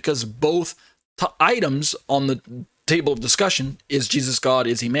topic because both items on the table of discussion, is Jesus God,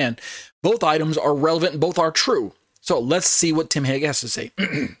 is he man? Both items are relevant and both are true. So let's see what Tim Hegg has to say.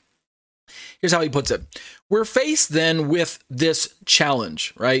 Here's how he puts it. We're faced then with this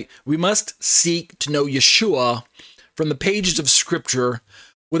challenge, right? We must seek to know Yeshua from the pages of Scripture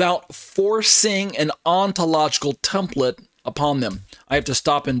without forcing an ontological template upon them. I have to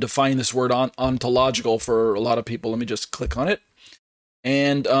stop and define this word ontological for a lot of people. Let me just click on it.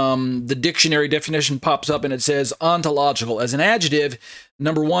 And the dictionary definition pops up and it says ontological. As an adjective,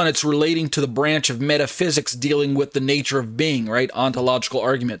 number one, it's relating to the branch of metaphysics dealing with the nature of being, right? Ontological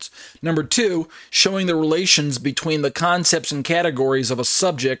arguments. Number two, showing the relations between the concepts and categories of a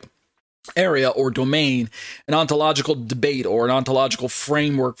subject, area, or domain. An ontological debate or an ontological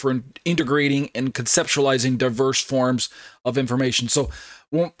framework for integrating and conceptualizing diverse forms of information. So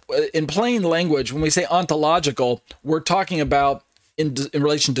in plain language, when we say ontological, we're talking about in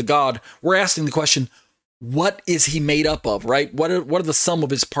relation to God, we're asking the question, what is he made up of, right? What are the sum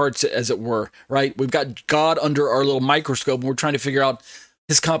of his parts, as it were, right? We've got God under our little microscope, and we're trying to figure out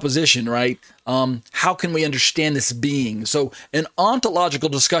his composition, right? How can we understand this being? So an ontological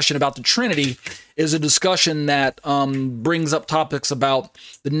discussion about the Trinity is a discussion that brings up topics about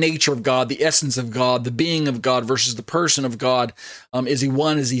the nature of God, the essence of God, the being of God versus the person of God. Is he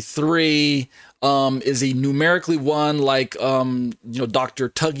one? Is he three? Is he numerically one, like Dr.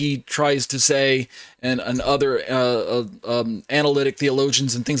 Tuggy tries to say, and other analytic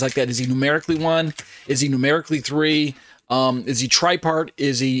theologians and things like that? Is he numerically one? Is he numerically three? Is he tripart?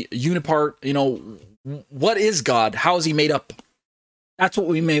 Is he unipart? What is God? How is he made up? That's what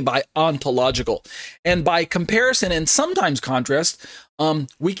we mean by ontological. And by comparison and sometimes contrast,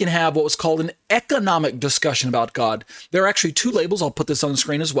 we can have what was called an economic discussion about God. There are actually two labels. I'll put this on the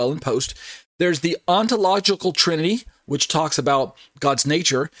screen as well in post. There's the ontological Trinity, which talks about God's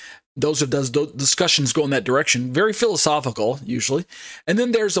nature. Those discussions go in that direction. Very philosophical, usually. And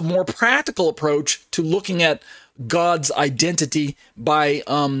then there's a more practical approach to looking at God's identity by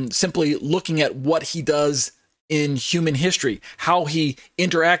simply looking at what he does in human history, how he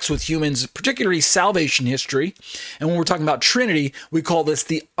interacts with humans, particularly salvation history. And when we're talking about Trinity, we call this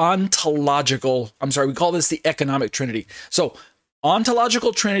the economic Trinity. So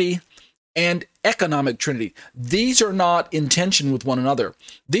ontological Trinity and economic Trinity. These are not in tension with one another.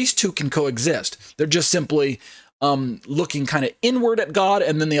 These two can coexist. They're just simply looking kind of inward at God,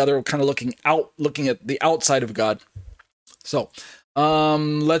 and then the other kind of looking at the outside of God. So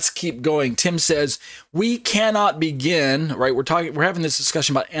let's keep going. Tim says, we cannot begin, right? We're having this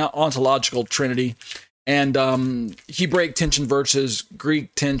discussion about ontological Trinity, and Hebraic tension versus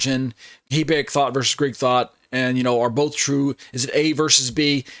Greek tension, Hebraic thought versus Greek thought, and, you know, are both true? Is it A versus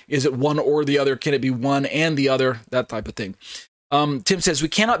B? Is it one or the other? Can it be one and the other? That type of thing. Tim says, we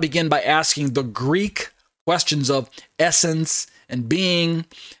cannot begin by asking the Greek questions of essence and being,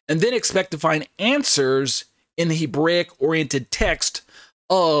 and then expect to find answers in the Hebraic-oriented text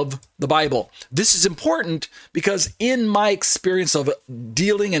of the Bible. This is important because in my experience of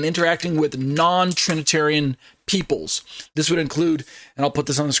dealing and interacting with non-Trinitarian peoples, this would include, and I'll put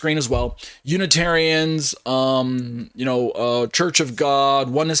this on the screen as well, Unitarians, Church of God,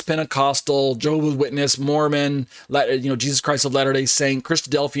 Oneness Pentecostal, Jehovah's Witness, Mormon, Jesus Christ of Latter-day Saint,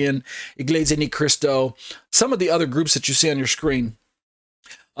 Christadelphian, Iglesia Ni Cristo, some of the other groups that you see on your screen.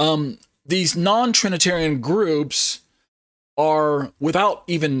 These non-Trinitarian groups are, without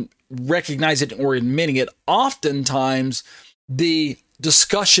even recognizing it or admitting it, oftentimes the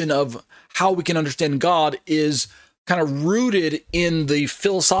discussion of how we can understand God is kind of rooted in the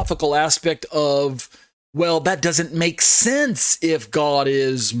philosophical aspect of, well, that doesn't make sense if God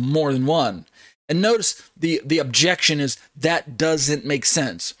is more than one. And notice the objection is that doesn't make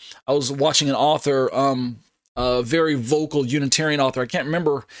sense. I was watching an author, a very vocal Unitarian author. I can't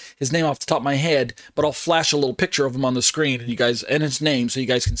remember his name off the top of my head, but I'll flash a little picture of him on the screen and his name so you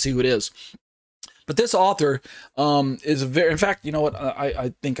guys can see who it is. But this author is in fact, you know what?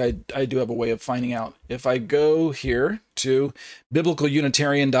 I think I do have a way of finding out. If I go here to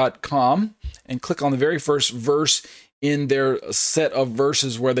biblicalunitarian.com and click on the very first verse in their set of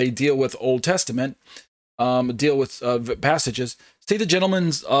verses where they deal with Old Testament, deal with passages. See the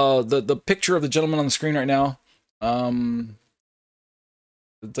gentleman's, the picture of the gentleman on the screen right now.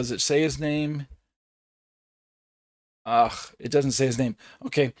 Does it say his name? It doesn't say his name.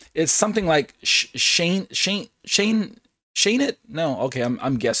 Okay. It's something like Shane it? No. Okay.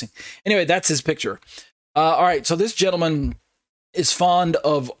 I'm guessing. Anyway, that's his picture. All right. So this gentleman is fond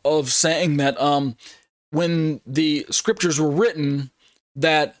of saying that, when the scriptures were written,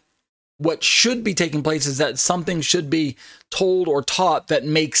 that what should be taking place is that something should be told or taught that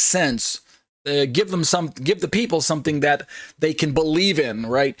makes sense. Give the people something that they can believe in,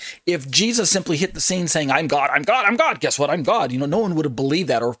 right? If Jesus simply hit the scene saying, I'm God, I'm God, I'm God, guess what? I'm God. No one would have believed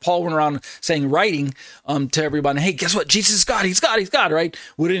that. Or if Paul went around writing to everybody, hey, guess what? Jesus is God, he's God, he's God, right?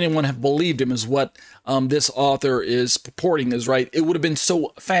 Would anyone have believed him is what this author is purporting is, right? It would have been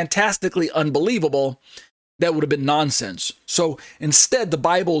so fantastically unbelievable that would have been nonsense. So instead, the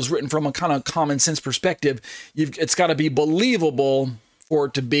Bible is written from a kind of common sense perspective. It's got to be believable for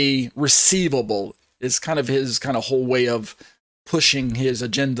it to be receivable. Is kind of his kind of whole way of pushing his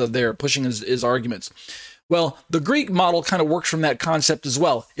agenda there, pushing his arguments. Well, the Greek model kind of works from that concept as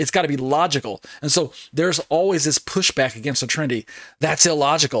well. It's got to be logical. And so there's always this pushback against the Trinity. That's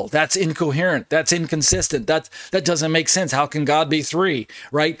illogical. That's incoherent. That's inconsistent. That doesn't make sense. How can God be three,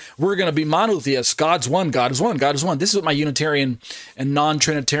 right? We're going to be monotheists. God's one. God is one. God is one. This is what my Unitarian and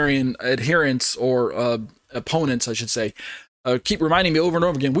non-Trinitarian adherents or opponents, I should say, keep reminding me over and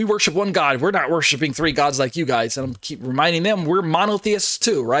over again. We worship one God. We're not worshiping three gods like you guys. And I'm keep reminding them we're monotheists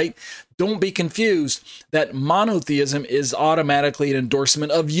too, right? Don't be confused that monotheism is automatically an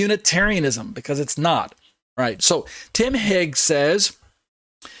endorsement of Unitarianism, because it's not, right? So Tim Hegg says,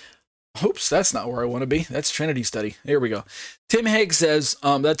 oops, that's not where I want to be. That's Trinity study. Here we go. Tim Hegg says,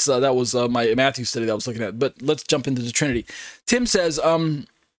 that was my Matthew study that I was looking at, but let's jump into the Trinity. Tim says,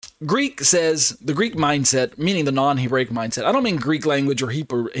 Greek says the Greek mindset, meaning the non-Hebraic mindset. I don't mean Greek language or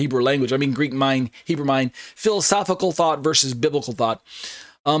Hebrew language. I mean Greek mind, Hebrew mind, philosophical thought versus biblical thought.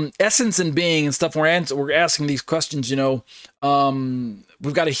 Essence and being and stuff. We're asking these questions, we've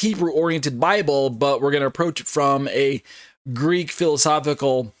got a Hebrew-oriented Bible, but we're going to approach it from a Greek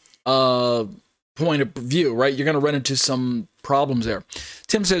philosophical point of view, right? You're going to run into some problems there.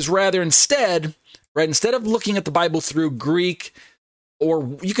 Tim says, instead of looking at the Bible through Greek,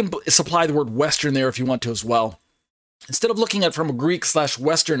 or you can supply the word Western there if you want to as well. Instead of looking at it from a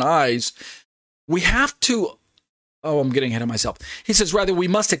Greek/Western eyes, we have to, I'm getting ahead of myself. He says, rather, we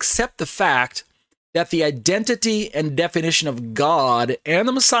must accept the fact that the identity and definition of God and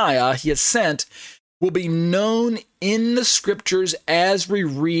the Messiah he has sent will be known in the scriptures as we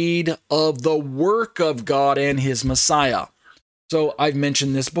read of the work of God and his Messiah. So I've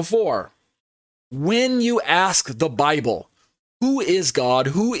mentioned this before. When you ask the Bible, who is God?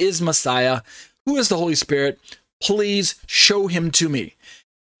 Who is Messiah? Who is the Holy Spirit? Please show him to me.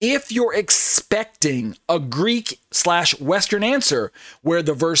 If you're expecting a Greek/Western answer where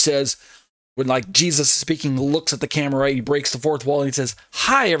the verse says, when like Jesus speaking looks at the camera, right, he breaks the fourth wall and he says,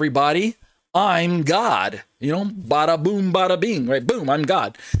 hi, everybody, I'm God. Bada boom, bada bing, right? Boom, I'm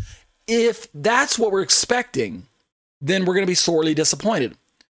God. if that's what we're expecting, then we're going to be sorely disappointed.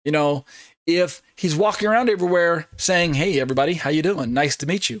 You know, if he's walking around everywhere saying, hey, everybody, how you doing? Nice to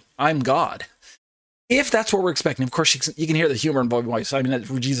meet you. I'm God. If that's what we're expecting, of course, you can hear the humor in my voice. I mean,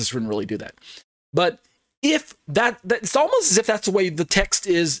 Jesus wouldn't really do that. But if it's almost as if that's the way the text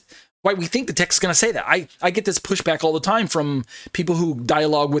is, why we think the text is going to say that. I get this pushback all the time from people who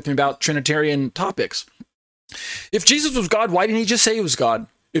dialogue with me about Trinitarian topics. If Jesus was God, why didn't he just say he was God?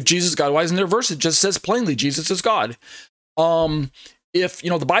 If Jesus is God, why isn't there a verse that just says plainly Jesus is God? If,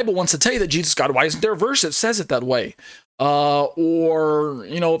 the Bible wants to tell you that Jesus is God, why isn't there a verse that says it that way? Or,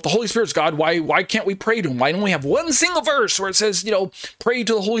 if the Holy Spirit's God, why can't we pray to him? Why don't we have one single verse where it says, pray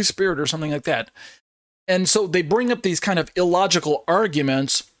to the Holy Spirit or something like that? And so they bring up these kind of illogical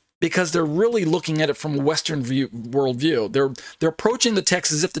arguments because they're really looking at it from a Western worldview. They're approaching the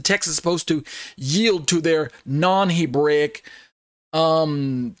text as if the text is supposed to yield to their non-Hebraic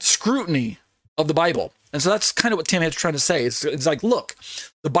scrutiny of the Bible. And so that's kind of what Tim Hegg's trying to say. It's like, look,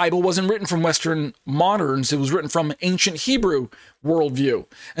 the Bible wasn't written from Western moderns. It was written from ancient Hebrew worldview.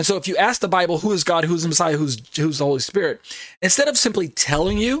 And so if you ask the Bible, who is God, who's the Messiah, who's the Holy Spirit, instead of simply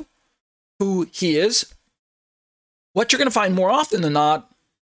telling you who he is, what you're going to find more often than not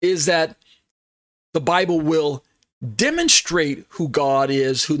is that the Bible will demonstrate who God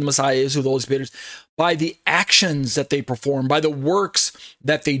is, who the Messiah is, who the Holy Spirit is, by the actions that they perform, by the works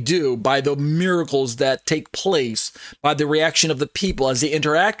that they do, by the miracles that take place, by the reaction of the people as they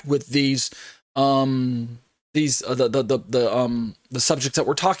interact with the subjects that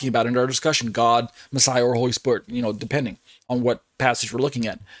we're talking about in our discussion, God, Messiah, or Holy Spirit, depending on what passage we're looking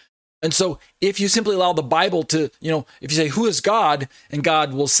at. And so if you simply allow the Bible to, if you say, who is God? And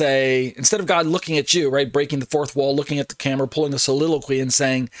God will say, instead of God looking at you, right, breaking the fourth wall, looking at the camera, pulling a soliloquy and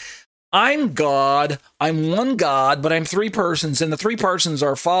saying, I'm God, I'm one God, but I'm three persons, and the three persons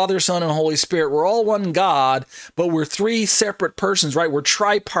are Father, Son, and Holy Spirit. We're all one God, but we're three separate persons, right? We're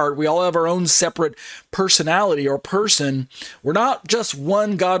tripart. We all have our own separate personality or person. We're not just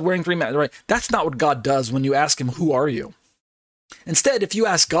one God wearing three masks, right? That's not what God does when you ask him, who are you? Instead, if you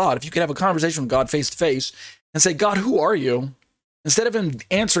ask God, if you could have a conversation with God face to face and say, God, who are you? Instead of him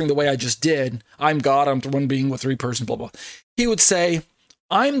answering the way I just did, I'm God, I'm the one being with three persons, blah, blah. He would say,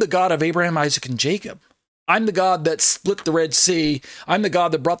 I'm the God of Abraham, Isaac, and Jacob. I'm the God that split the Red Sea. I'm the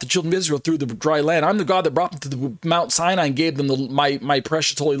God that brought the children of Israel through the dry land. I'm the God that brought them to the Mount Sinai and gave them my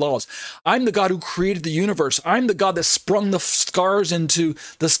precious holy laws. I'm the God who created the universe. I'm the God that sprung the stars into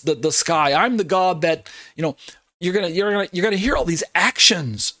the sky. I'm the God that, you're gonna hear all these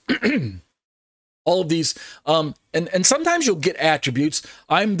actions. All of these, and sometimes you'll get attributes.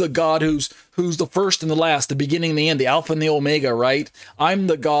 I'm the God who's the first and the last, the beginning and the end, the Alpha and the Omega, right? I'm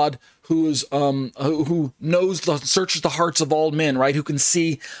the God who searches the hearts of all men, right? Who can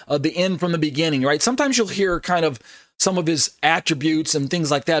see the end from the beginning, right? Sometimes you'll hear kind of some of his attributes and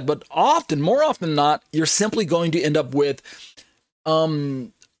things like that, but more often than not, you're simply going to end up with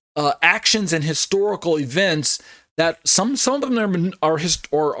actions and historical events that some of them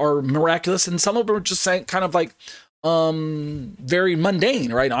are miraculous, and some of them are just kind of like very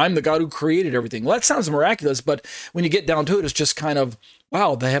mundane, right? I'm the God who created everything. Well, that sounds miraculous, but when you get down to it, it's just kind of,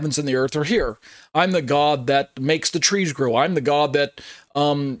 wow, the heavens and the earth are here. I'm the God that makes the trees grow. I'm the God that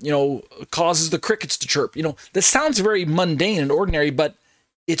causes the crickets to chirp. This sounds very mundane and ordinary, but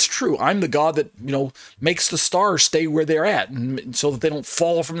it's true. I'm the God that, makes the stars stay where they're at, and so that they don't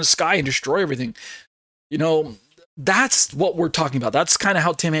fall from the sky and destroy everything. That's what we're talking about. That's kind of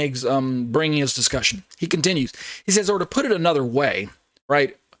how Tim Hegg's bringing his discussion. He continues. He says, or to put it another way,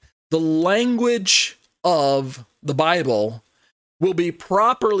 right, the language of the Bible will be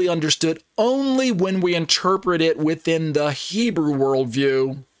properly understood only when we interpret it within the Hebrew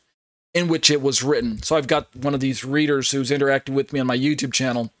worldview in which it was written. So I've got one of these readers who's interacted with me on my YouTube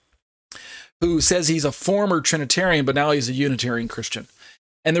channel who says he's a former Trinitarian, but now he's a Unitarian Christian.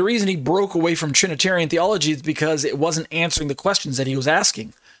 And the reason he broke away from Trinitarian theology is because it wasn't answering the questions that he was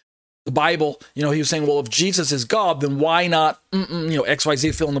asking. The Bible, he was saying, well, if Jesus is God, then why not,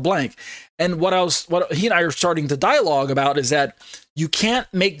 XYZ, fill in the blank. And what he and I are starting to dialogue about is that you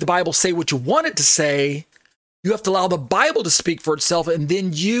can't make the Bible say what you want it to say. You have to allow the Bible to speak for itself, and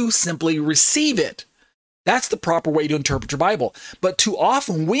then you simply receive it. That's the proper way to interpret your Bible. But too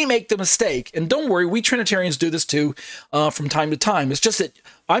often we make the mistake, and don't worry, we Trinitarians do this too from time to time. It's just that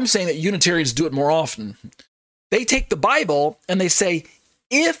I'm saying that Unitarians do it more often. They take the Bible and they say,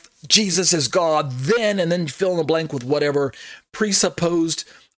 if Jesus is God, then, and then fill in the blank with whatever presupposed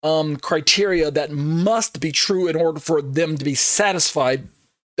criteria that must be true in order for them to be satisfied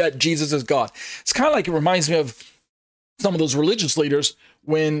that Jesus is God. It's kind of like, it reminds me of some of those religious leaders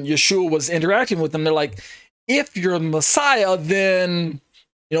when Yeshua was interacting with them. They're like, if you're the Messiah, then,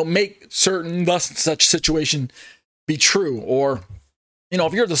 make certain thus and such situation be true. Or,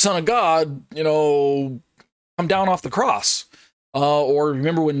 if you're the Son of God, come down off the cross. Or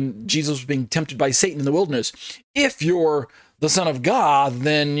remember when Jesus was being tempted by Satan in the wilderness. If you're the Son of God,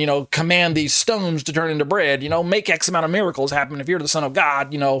 then, command these stones to turn into bread, make X amount of miracles happen if you're the Son of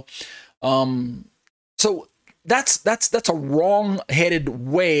God, So that's a wrong-headed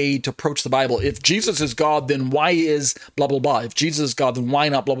way to approach the Bible. If Jesus is God, then why is blah, blah, blah? If Jesus is God, then why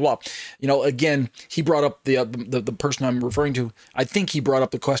not blah, blah, blah? Again, he brought up the person I'm referring to. I think he brought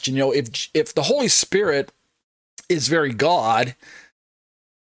up the question, if the Holy Spirit is very God,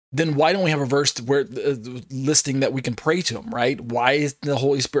 then why don't we have a verse where listing that we can pray to him, right? Why is the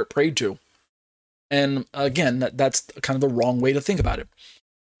Holy Spirit prayed to? And again, that's kind of the wrong way to think about it.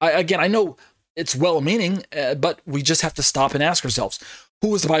 I know it's well-meaning, but we just have to stop and ask ourselves, who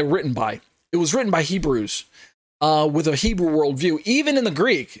was the Bible written by? It was written by Hebrews with a Hebrew worldview, even in the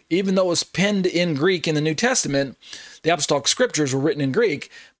Greek, even though it was penned in Greek in the New Testament. The apostolic scriptures were written in Greek,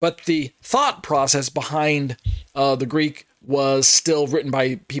 but the thought process behind the Greek was still written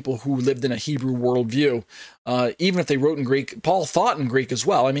by people who lived in a Hebrew worldview. Even if they wrote in Greek, Paul thought in Greek as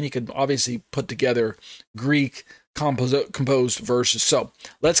well. I mean, he could obviously put together Greek composed verses. So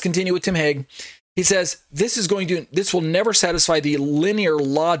let's continue with Tim Hegg. He says, this will never satisfy the linear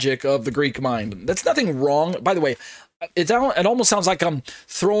logic of the Greek mind. That's nothing wrong. By the way, it almost sounds like I'm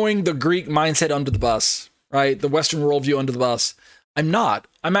throwing the Greek mindset under the bus, right? The Western worldview under the bus. I'm not.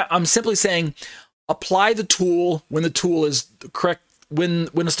 I'm simply saying, apply the tool when the tool is correct, when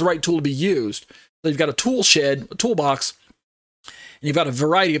it's the right tool to be used. So you've got a tool shed, a toolbox, and you've got a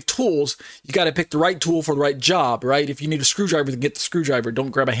variety of tools. You got to pick the right tool for the right job, right? If you need a screwdriver, then get the screwdriver.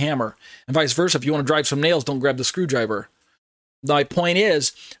 Don't grab a hammer. And vice versa. If you want to drive some nails, don't grab the screwdriver. My point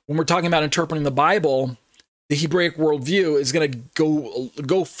is, when we're talking about interpreting the Bible, the Hebraic worldview is going to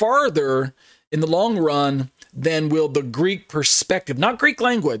go farther in the long run than will the Greek perspective, not Greek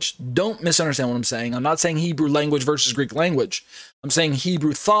language. Don't misunderstand what I'm saying. I'm not saying Hebrew language versus Greek language. I'm saying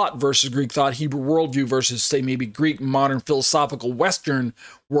Hebrew thought versus Greek thought, Hebrew worldview versus, say, maybe Greek modern philosophical Western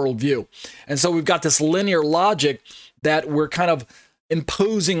worldview. And so we've got this linear logic that we're kind of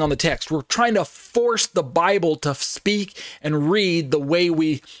imposing on the text. We're trying to force the Bible to speak and read the way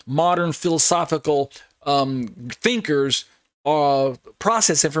we modern philosophical thinkers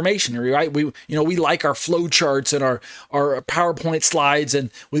process information, right? We like our flow charts and our PowerPoint slides, and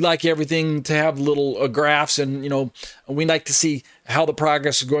we like everything to have little graphs, and we like to see how the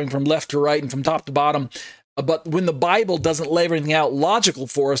progress is going from left to right and from top to bottom. But when the Bible doesn't lay everything out logical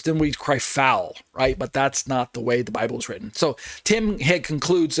for us, then we cry foul, right? But that's not the way the Bible is written. So Tim Hegg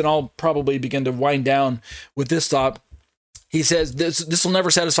concludes, and I'll probably begin to wind down with this thought. He says, this will never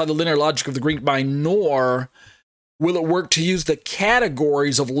satisfy the linear logic of the Greek mind, nor will it work to use the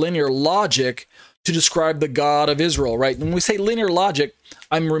categories of linear logic to describe the God of Israel, right? When we say linear logic,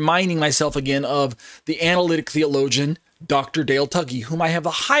 I'm reminding myself again of the analytic theologian, Dr. Dale Tuggy, whom I have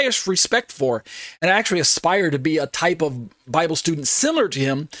the highest respect for, and I actually aspire to be a type of Bible student similar to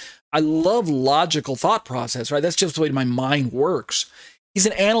him. I love logical thought process, right? That's just the way my mind works. He's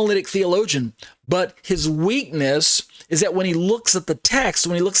an analytic theologian, but his weakness is that when he looks at the text,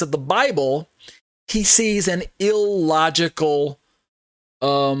 when he looks at the Bible, he sees an illogical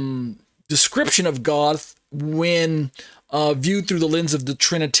description of God when viewed through the lens of the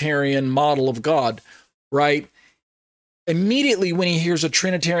Trinitarian model of God, right? Immediately when he hears a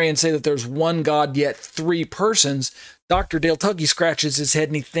Trinitarian say that there's one God yet three persons, Dr. Dale Tuggy scratches his head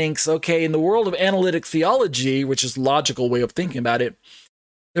and he thinks, okay, in the world of analytic theology, which is a logical way of thinking about it,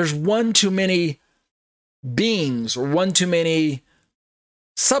 there's one too many beings or one too many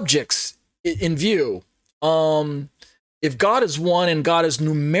subjects in view. If God is one and God is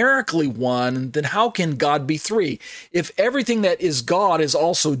numerically one, then how can God be three? If everything that is God is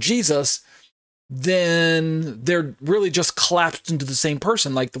also Jesus, then they're really just collapsed into the same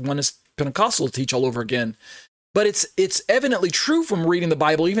person, like the oneness Pentecostals teach all over again. But it's evidently true from reading the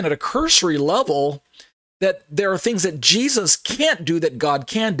Bible, even at a cursory level, that there are things that Jesus can't do that God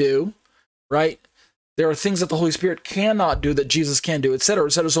can do, right? There are things that the Holy Spirit cannot do that Jesus can do, et cetera,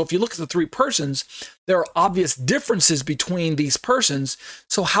 et cetera. So if you look at the three persons, there are obvious differences between these persons.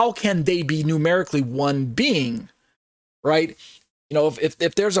 So how can they be numerically one being, right?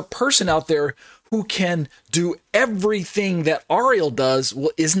 If there's a person out there who can do everything that Ariel does,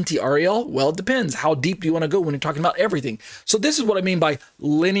 well, isn't he Ariel? Well, it depends. How deep do you want to go when you're talking about everything? So this is what I mean by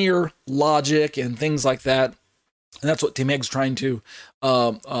linear logic and things like that. And that's what Tim Hegg's trying to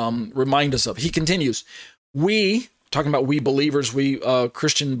remind us of. He continues, we talking about we believers, we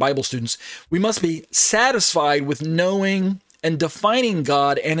Christian Bible students, we must be satisfied with knowing and defining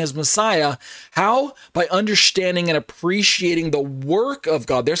God and his Messiah. How? By understanding and appreciating the work of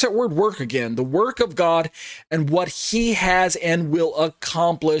God. There's that word work again, the work of God and what he has and will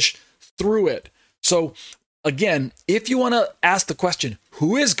accomplish through it. So again, if you want to ask the question,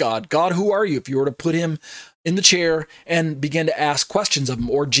 who is God? God, who are you? If you were to put him in the chair and begin to ask questions of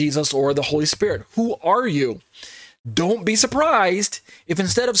him, or Jesus or the Holy Spirit, who are you? Don't be surprised if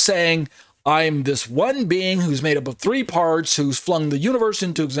instead of saying, I'm this one being who's made up of three parts, who's flung the universe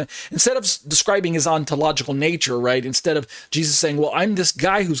into existence, instead of describing his ontological nature, right? Instead of Jesus saying, well, I'm this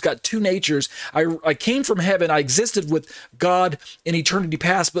guy who's got two natures. I came from heaven. I existed with God in eternity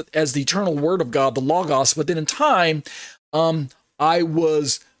past, but as the eternal word of God, the Logos. But then in time, I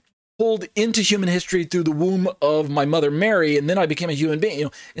was pulled into human history through the womb of my mother Mary, and then I became a human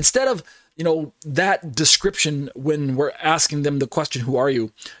being. Instead of that description when we're asking them the question, who are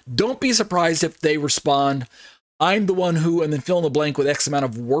you? Don't be surprised if they respond, I'm the one who, and then fill in the blank with X amount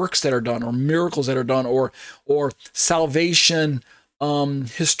of works that are done, or miracles that are done, or salvation,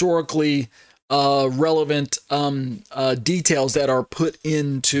 historically relevant details that are put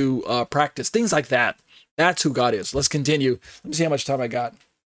into practice, things like that. That's who God is. Let's continue. Let me see how much time I got.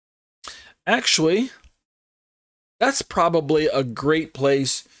 Actually, that's probably a great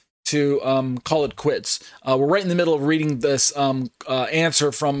place to call it quits. We're right in the middle of reading this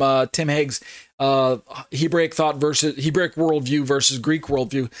answer from Tim Hegg's Hebraic worldview versus Greek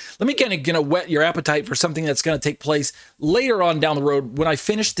worldview. Let me kind of whet your appetite for something that's going to take place later on down the road. When I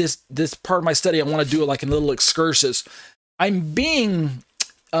finish this part of my study, I want to do like a little excursus. I'm being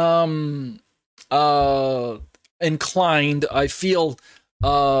inclined. I feel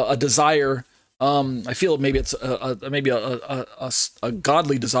a desire. I feel maybe it's a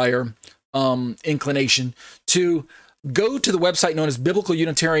godly desire, inclination to go to the website known as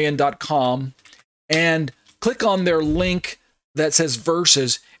biblicalunitarian.com and click on their link that says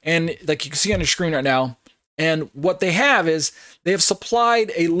verses. And like you can see on your screen right now, and what they have is they have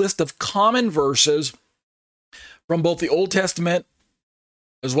supplied a list of common verses from both the Old Testament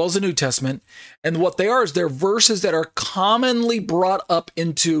as well as the New Testament. And what they are is they're verses that are commonly brought up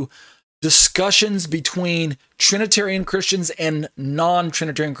into discussions between Trinitarian Christians and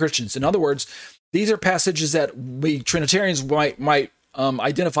non-Trinitarian Christians. In other words, these are passages that we Trinitarians might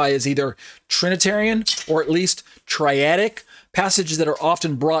identify as either Trinitarian or at least triadic, passages that are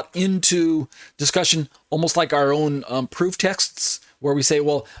often brought into discussion almost like our own proof texts, where we say,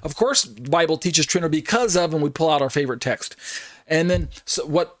 well, of course, the Bible teaches Trinity because of, and we pull out our favorite text. And then so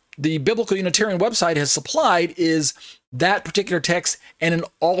what the Biblical Unitarian website has supplied is that particular text and an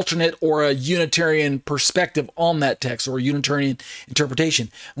alternate or a Unitarian perspective on that text, or a Unitarian interpretation.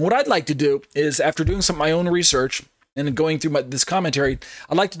 And what I'd like to do is, after doing some of my own research and going through this commentary,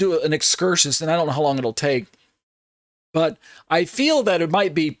 I'd like to do an excursus, and I don't know how long it'll take, but I feel that it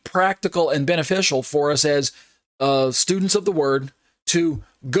might be practical and beneficial for us as students of the Word to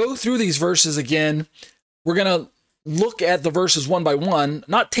go through these verses again. We're going to look at the verses one by one,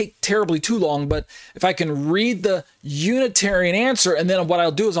 not take terribly too long, but if I can read the Unitarian answer, and then what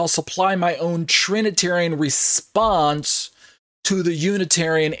I'll do is I'll supply my own Trinitarian response to the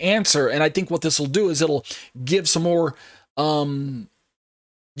Unitarian answer. And I think what this will do is it'll give some more,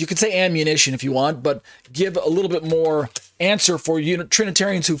 you could say ammunition if you want, but give a little bit more answer for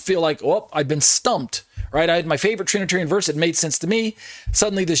Trinitarians who feel like, oh, I've been stumped. Right, I had my favorite Trinitarian verse. It made sense to me.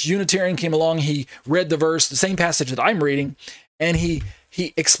 Suddenly, this Unitarian came along. He read the verse, the same passage that I'm reading, and he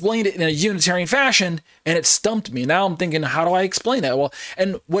explained it in a Unitarian fashion, and it stumped me. Now I'm thinking, how do I explain that? Well,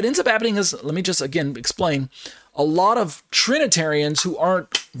 and what ends up happening is, let me just again explain. A lot of Trinitarians who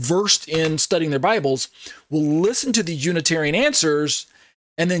aren't versed in studying their Bibles will listen to the Unitarian answers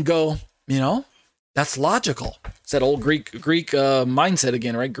and then go, that's logical. It's that old Greek mindset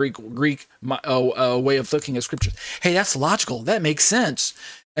again, right? Greek way of looking at scriptures. Hey, that's logical. That makes sense.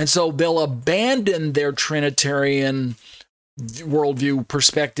 And so they'll abandon their Trinitarian worldview,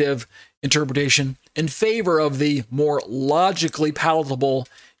 perspective, interpretation in favor of the more logically palatable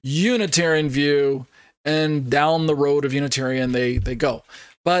Unitarian view, and down the road of Unitarian they go.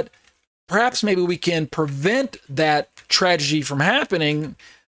 But perhaps maybe we can prevent that tragedy from happening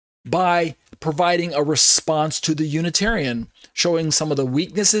by providing a response to the Unitarian, showing some of the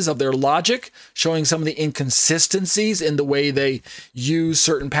weaknesses of their logic, showing some of the inconsistencies in the way they use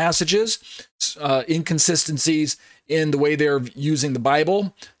certain passages, inconsistencies in the way they're using the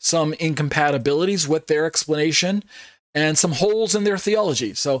Bible, some incompatibilities with their explanation, and some holes in their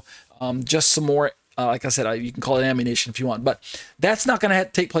theology. So just some more Like I said, you can call it ammunition if you want, but that's not going to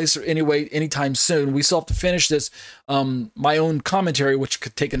take place anyway anytime soon. We still have to finish this, my own commentary, which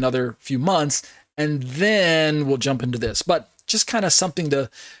could take another few months, and then we'll jump into this. But just kind of something to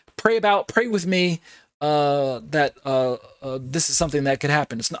pray about. Pray with me that this is something that could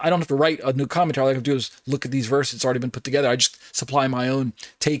happen. I don't have to write a new commentary. All I have to do is look at these verses. It's already been put together. I just supply my own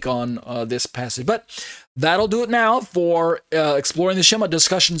take on this passage. But that'll do it now for exploring the Shema,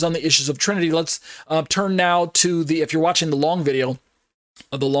 discussions on the issues of Trinity. Let's turn now to if you're watching the long video,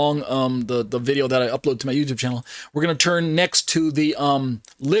 the video that I upload to my YouTube channel, we're going to turn next to the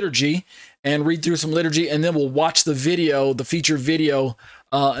liturgy and read through some liturgy, and then we'll watch the video, the featured video,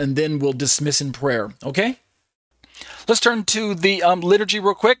 and then we'll dismiss in prayer. Okay? Let's turn to the liturgy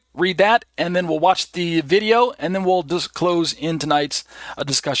real quick, read that, and then we'll watch the video, and then we'll just close in tonight's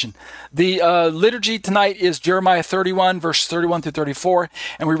discussion. The liturgy tonight is Jeremiah 31, verse 31 through 34,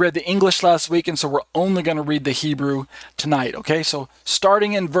 and we read the English last week, and so we're only going to read the Hebrew tonight, okay? So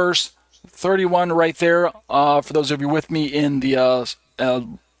starting in verse 31 right there, for those of you with me in the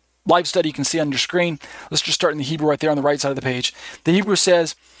live study, you can see on your screen. Let's just start in the Hebrew right there on the right side of the page. The Hebrew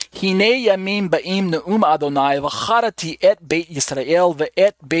says, Hine yamim ba'im ne'um Adonai v'charati et Beit Yisrael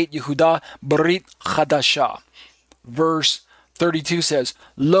ve'et Beit Yehuda brit chadasha. Verse 32 says,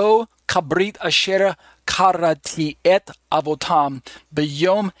 Lo kabrit asher karati et avotam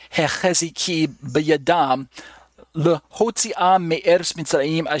b'yom hecheziki b'yadam l'hotzi'am me'eretz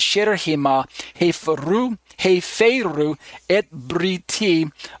Mitzrayim asher hema heferu et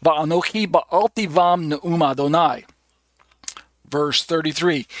briti va'anochi ba'altivam ne'um Adonai. Verse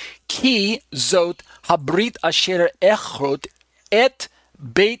 33, Ki zot habrit asher echrot et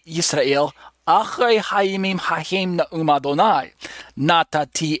Beit Yisrael achrei hayimim hahem ne'um Adonai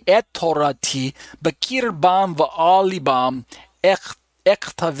natati et torati bekirbam va'alibam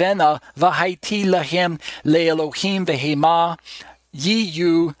echtavena v'haiti lahem le'elohim v'hema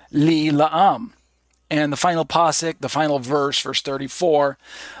yiyu li la'am. And the final pasuk, the final verse, verse 34,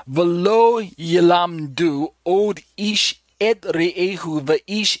 V'lo yilamdu od ish et re'ehu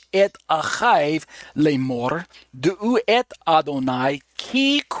v'ish et achayv lemor, du'u et Adonai,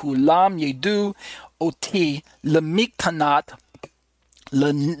 ki kulam yedu oti lemiktanam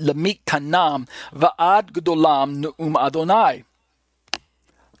va'ad gdolam ne'um Adonai.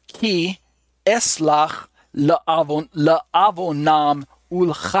 Ki eslach la'avonam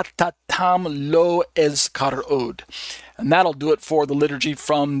ulchatatam lo ezkarod. And that'll do it for the liturgy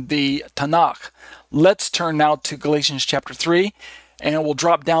from the Tanakh. Let's turn now to Galatians chapter 3, and we'll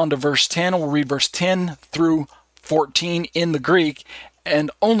drop down to verse 10. We'll read verse 10 through 14 in the Greek,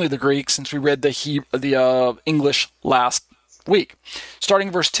 and only the Greek, since we read the English last week. Starting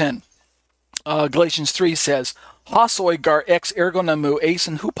verse 10, Galatians 3 says, Hasoi gar ex ergonamu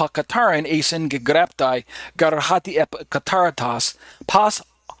eisen hupa kataran eisen gegraptai garhati ep kataratas pas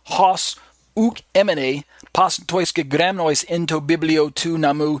hos uk emene pas tois gegramnois into biblio tu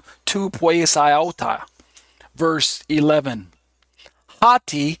namu tu poesaiota. Verse 11.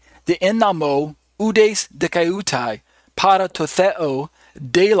 Hati de enamo udes dekaiutai para to theo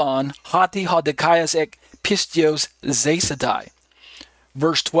delon hati hadekaias ek pistios zesadai.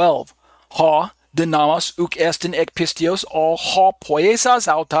 Verse 12. Ha dynamas uk estin ek pistios all ha poesas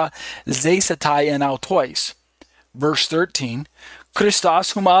auta zesatai en autois. Verse 13.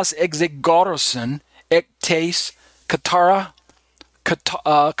 Christos humas exegorosen ek tes kataras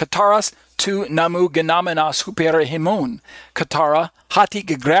tu namu genamenas hupera himon katara hati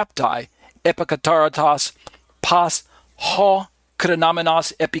gegraptai epikataratas pas ha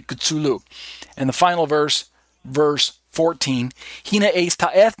krenamenas epikutsulu. And the final verse, verse 14. Hina eis ta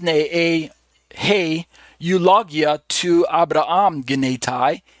ethne e he eulogia tu Abraham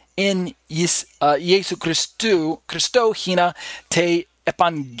genetai in Jesu Christo hina te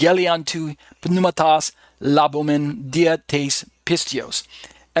evangelion tu pneumatas labomen dia tes pistios.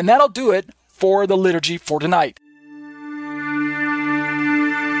 And that'll do it for the liturgy for tonight.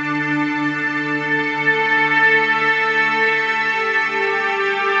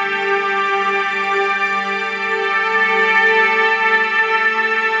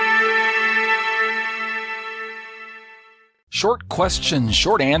 Short questions,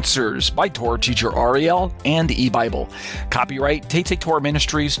 short answers by Torah teacher Ariel and eBible. Copyright Teitei Torah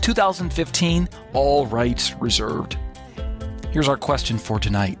Ministries 2015, all rights reserved. Here's our question for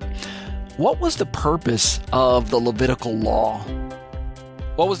tonight. What was the purpose of the Levitical law?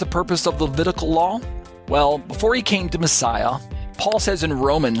 What was the purpose of the Levitical law? Well, before he came to Messiah, Paul says in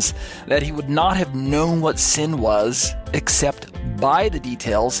Romans that he would not have known what sin was except by the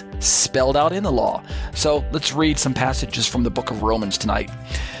details spelled out in the law. So let's read some passages from the book of Romans tonight.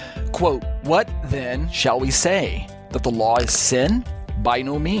 Quote, "What then shall we say? That the law is sin? By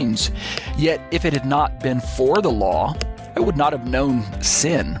no means. Yet if it had not been for the law, I would not have known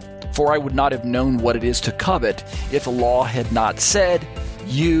sin. For I would not have known what it is to covet if the law had not said,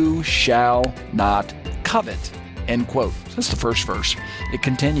 'You shall not covet.'" End quote. So that's the first verse. It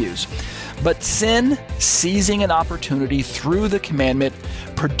continues. "But sin, seizing an opportunity through the commandment,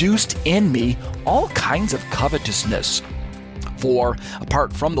 produced in me all kinds of covetousness. For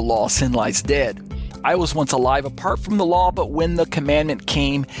apart from the law, sin lies dead. I was once alive apart from the law, but when the commandment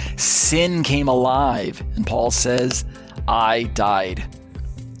came, sin came alive." And Paul says, "I died."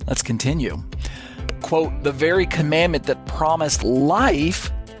 Let's continue. Quote, "The very commandment that promised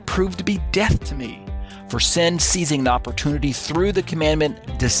life proved to be death to me. For sin, seizing the opportunity through the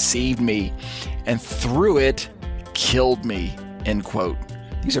commandment, deceived me, and through it killed me." End quote.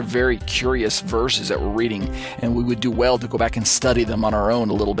 These are very curious verses that we're reading, and we would do well to go back and study them on our own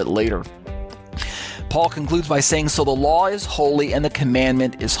a little bit later. Paul concludes by saying, "So the law is holy, and the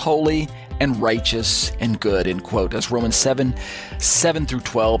commandment is holy and righteous and good," end quote. That's Romans 7 through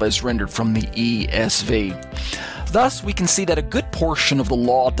 12 as rendered from the ESV. Thus, we can see that a good portion of the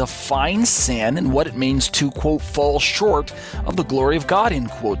law defines sin and what it means to, quote, "fall short of the glory of God," end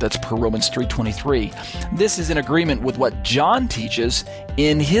quote. That's per Romans 3:23. This is in agreement with what John teaches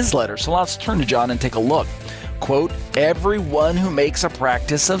in his letter. So let's turn to John and take a look. Quote, "Everyone who makes a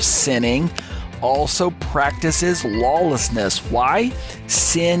practice of sinning also practices lawlessness." Why?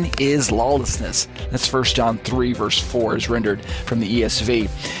 Sin is lawlessness. That's 1 John 3 verse 4 is rendered from the ESV.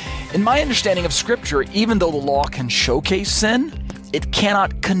 In my understanding of Scripture, even though the law can showcase sin, it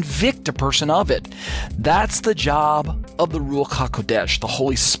cannot convict a person of it. That's the job of the Ruach HaKodesh, the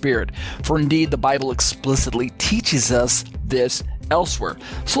Holy Spirit. For indeed, the Bible explicitly teaches us this elsewhere.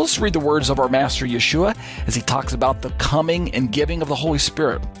 So let's read the words of our Master Yeshua as he talks about the coming and giving of the Holy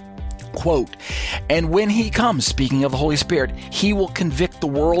Spirit. Quote, "And when he comes," speaking of the Holy Spirit, "he will convict the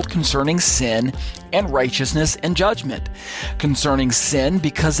world concerning sin and righteousness and judgment. Concerning sin,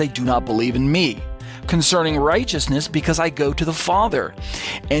 because they do not believe in me. Concerning righteousness, because I go to the Father,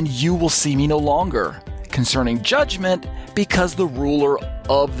 and you will see me no longer. Concerning judgment, because the ruler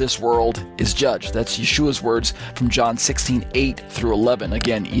of this world is judged." That's Yeshua's words from John 16:8 through 11,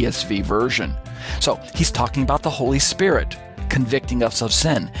 again, ESV version. So he's talking about the Holy Spirit convicting us of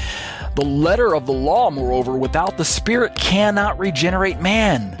sin. The letter of the law, moreover, without the Spirit cannot regenerate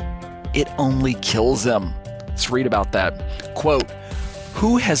man. It only kills him. Let's read about that. Quote,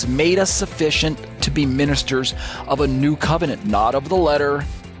 "Who has made us sufficient to be ministers of a new covenant, not of the letter,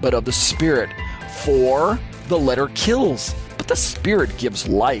 but of the Spirit. For the letter kills, but the Spirit gives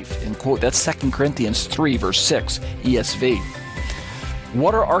life." End quote. That's 2 Corinthians 3, verse 6, ESV.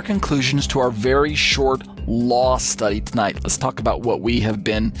 What are our conclusions to our very short law study tonight? Let's talk about what we have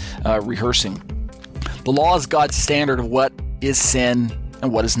been rehearsing. The law is God's standard of what is sin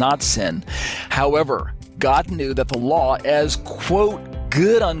and what is not sin. However, God knew that the law, as, quote,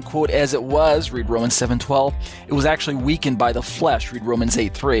 good, unquote, as it was, read Romans 7:12, it was actually weakened by the flesh, read Romans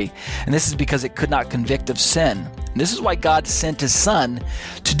 8:3. And this is because it could not convict of sin. And this is why God sent his Son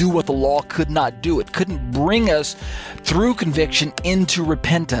to do what the law could not do. It couldn't bring us through conviction into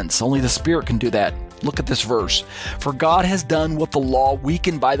repentance. Only the Spirit can do that. Look at this verse. "For God has done what the law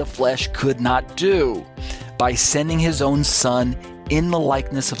weakened by the flesh could not do, by sending his own Son in the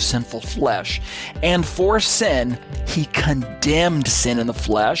likeness of sinful flesh. And for sin, he condemned sin in the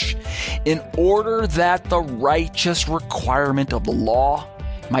flesh, in order that the righteous requirement of the law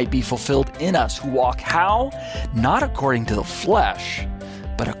might be fulfilled in us who walk how? Not according to the flesh,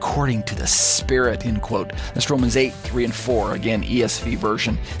 but according to the Spirit," end quote. That's Romans 8:3 and 4, again, ESV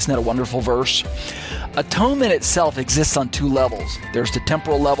version. Isn't that a wonderful verse? Atonement itself exists on two levels. There's the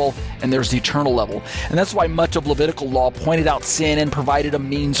temporal level and there's the eternal level. And that's why much of Levitical law pointed out sin and provided a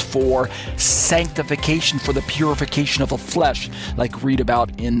means for sanctification, for the purification of the flesh, like read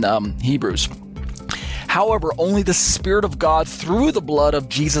about in Hebrews. However, only the Spirit of God through the blood of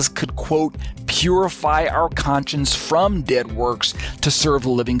Jesus could, quote, "purify our conscience from dead works to serve the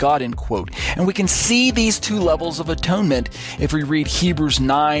living God," end quote. And we can see these two levels of atonement if we read Hebrews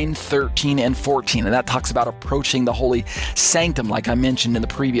 9, 13, and 14. And that talks about approaching the holy sanctum, like I mentioned in the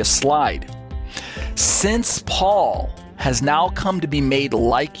previous slide. Since Paul has now come to be made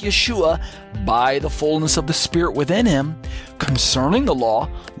like Yeshua by the fullness of the Spirit within him, concerning the law,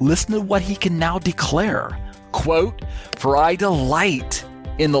 listen to what he can now declare. Quote, "For I delight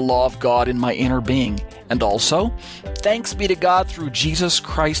in the law of God in my inner being, and also, thanks be to God through Jesus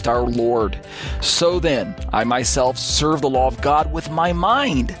Christ our Lord. So then, I myself serve the law of God with my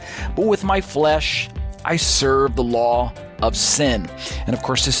mind, but with my flesh I serve the law of sin. And of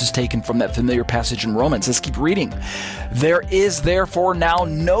course, this is taken from that familiar passage in Romans. Let's keep reading. There is therefore now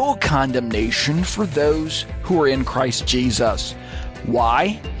no condemnation for those who are in Christ Jesus.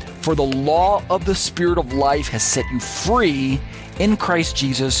 Why? For the law of the Spirit of life has set you free in Christ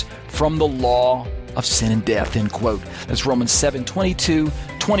Jesus from the law of sin and death, end quote. That's Romans 7:22,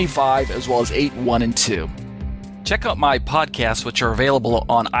 25, as well as 8:1 and 2. Check out my podcasts, which are available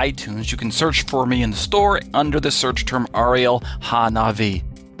on iTunes. You can search for me in the store under the search term Ariel Hanavi.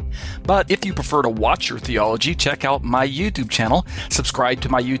 But if you prefer to watch your theology, check out my YouTube channel, subscribe to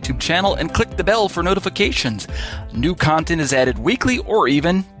my YouTube channel, and click the bell for notifications. New content is added weekly or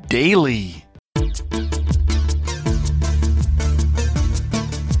even daily.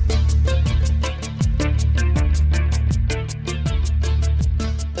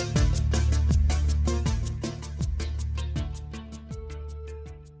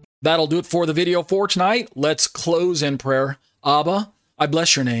 That'll do it for the video for tonight. Let's close in prayer. Abba, I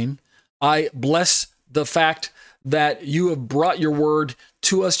bless your name. I bless the fact that you have brought your word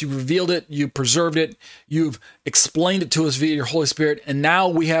to us. You've revealed it. You've preserved it. You've explained it to us via your Holy Spirit. And now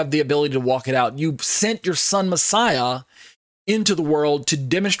we have the ability to walk it out. You sent your son Messiah into the world to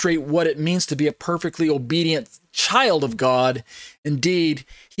demonstrate what it means to be a perfectly obedient child of God. Indeed,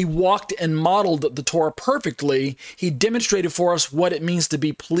 he walked and modeled the Torah perfectly. He demonstrated for us what it means to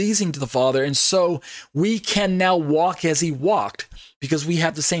be pleasing to the Father. And so we can now walk as he walked because we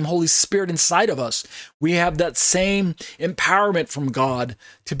have the same Holy Spirit inside of us. We have that same empowerment from God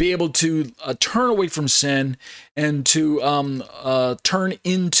to be able to turn away from sin and to turn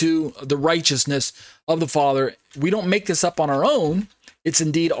into the righteousness of the Father. We don't make this up on our own. It's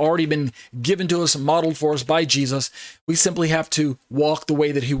indeed already been given to us, modeled for us by Jesus. We simply have to walk the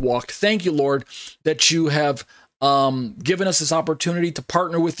way that he walked. Thank you, Lord, that you have given us this opportunity to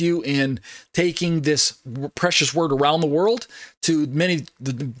partner with you in taking this precious word around the world to many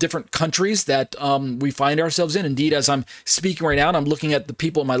the different countries that we find ourselves in. Indeed, as I'm speaking right now, and I'm looking at the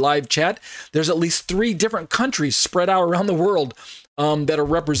people in my live chat, there's at least 3 different countries spread out around the world that are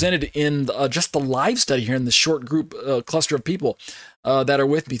represented in just the live study here in this short group cluster of people that are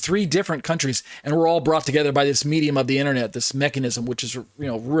with me. 3 different countries, and we're all brought together by this medium of the internet, this mechanism, which is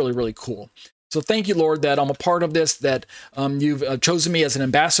really, really cool. So thank you, Lord, that I'm a part of this, that you've chosen me as an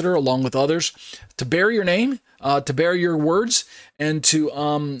ambassador along with others to bear your name, to bear your words, and to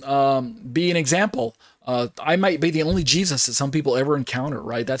be an example. I might be the only Jesus that some people ever encounter,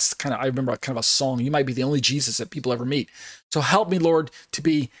 right? That's I remember kind of a song. You might be the only Jesus that people ever meet. So help me, Lord, to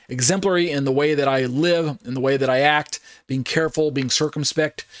be exemplary in the way that I live, in the way that I act, being careful, being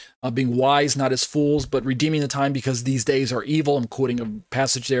circumspect, being wise, not as fools, but redeeming the time because these days are evil. I'm quoting a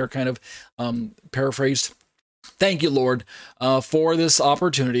passage there, kind of paraphrased. Thank you, Lord, for this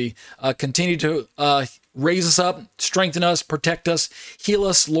opportunity. Continue to raise us up, strengthen us, protect us, heal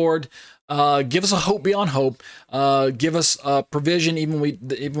us, Lord. Give us a hope beyond hope. Give us provision even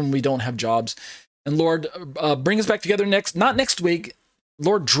when we don't have jobs. And Lord, bring us back together not next week.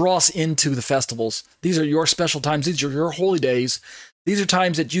 Lord, draw us into the festivals. These are your special times. These are your holy days. These are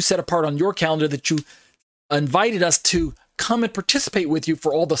times that you set apart on your calendar that you invited us to come and participate with you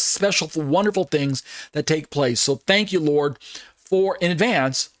for all the special, wonderful things that take place. So thank you, Lord, in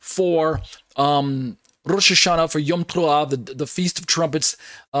advance for Rosh Hashanah, for Yom Teruah, the Feast of Trumpets,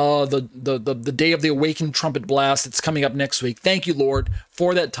 the day of the awakened trumpet blast. It's coming up next week. Thank you, Lord,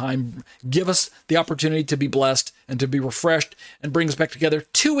 for that time. Give us the opportunity to be blessed and to be refreshed and bring us back together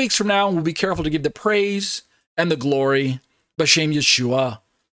 2 weeks from now. And we'll be careful to give the praise and the glory. B'Shem Yeshua.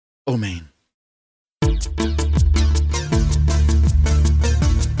 Amen.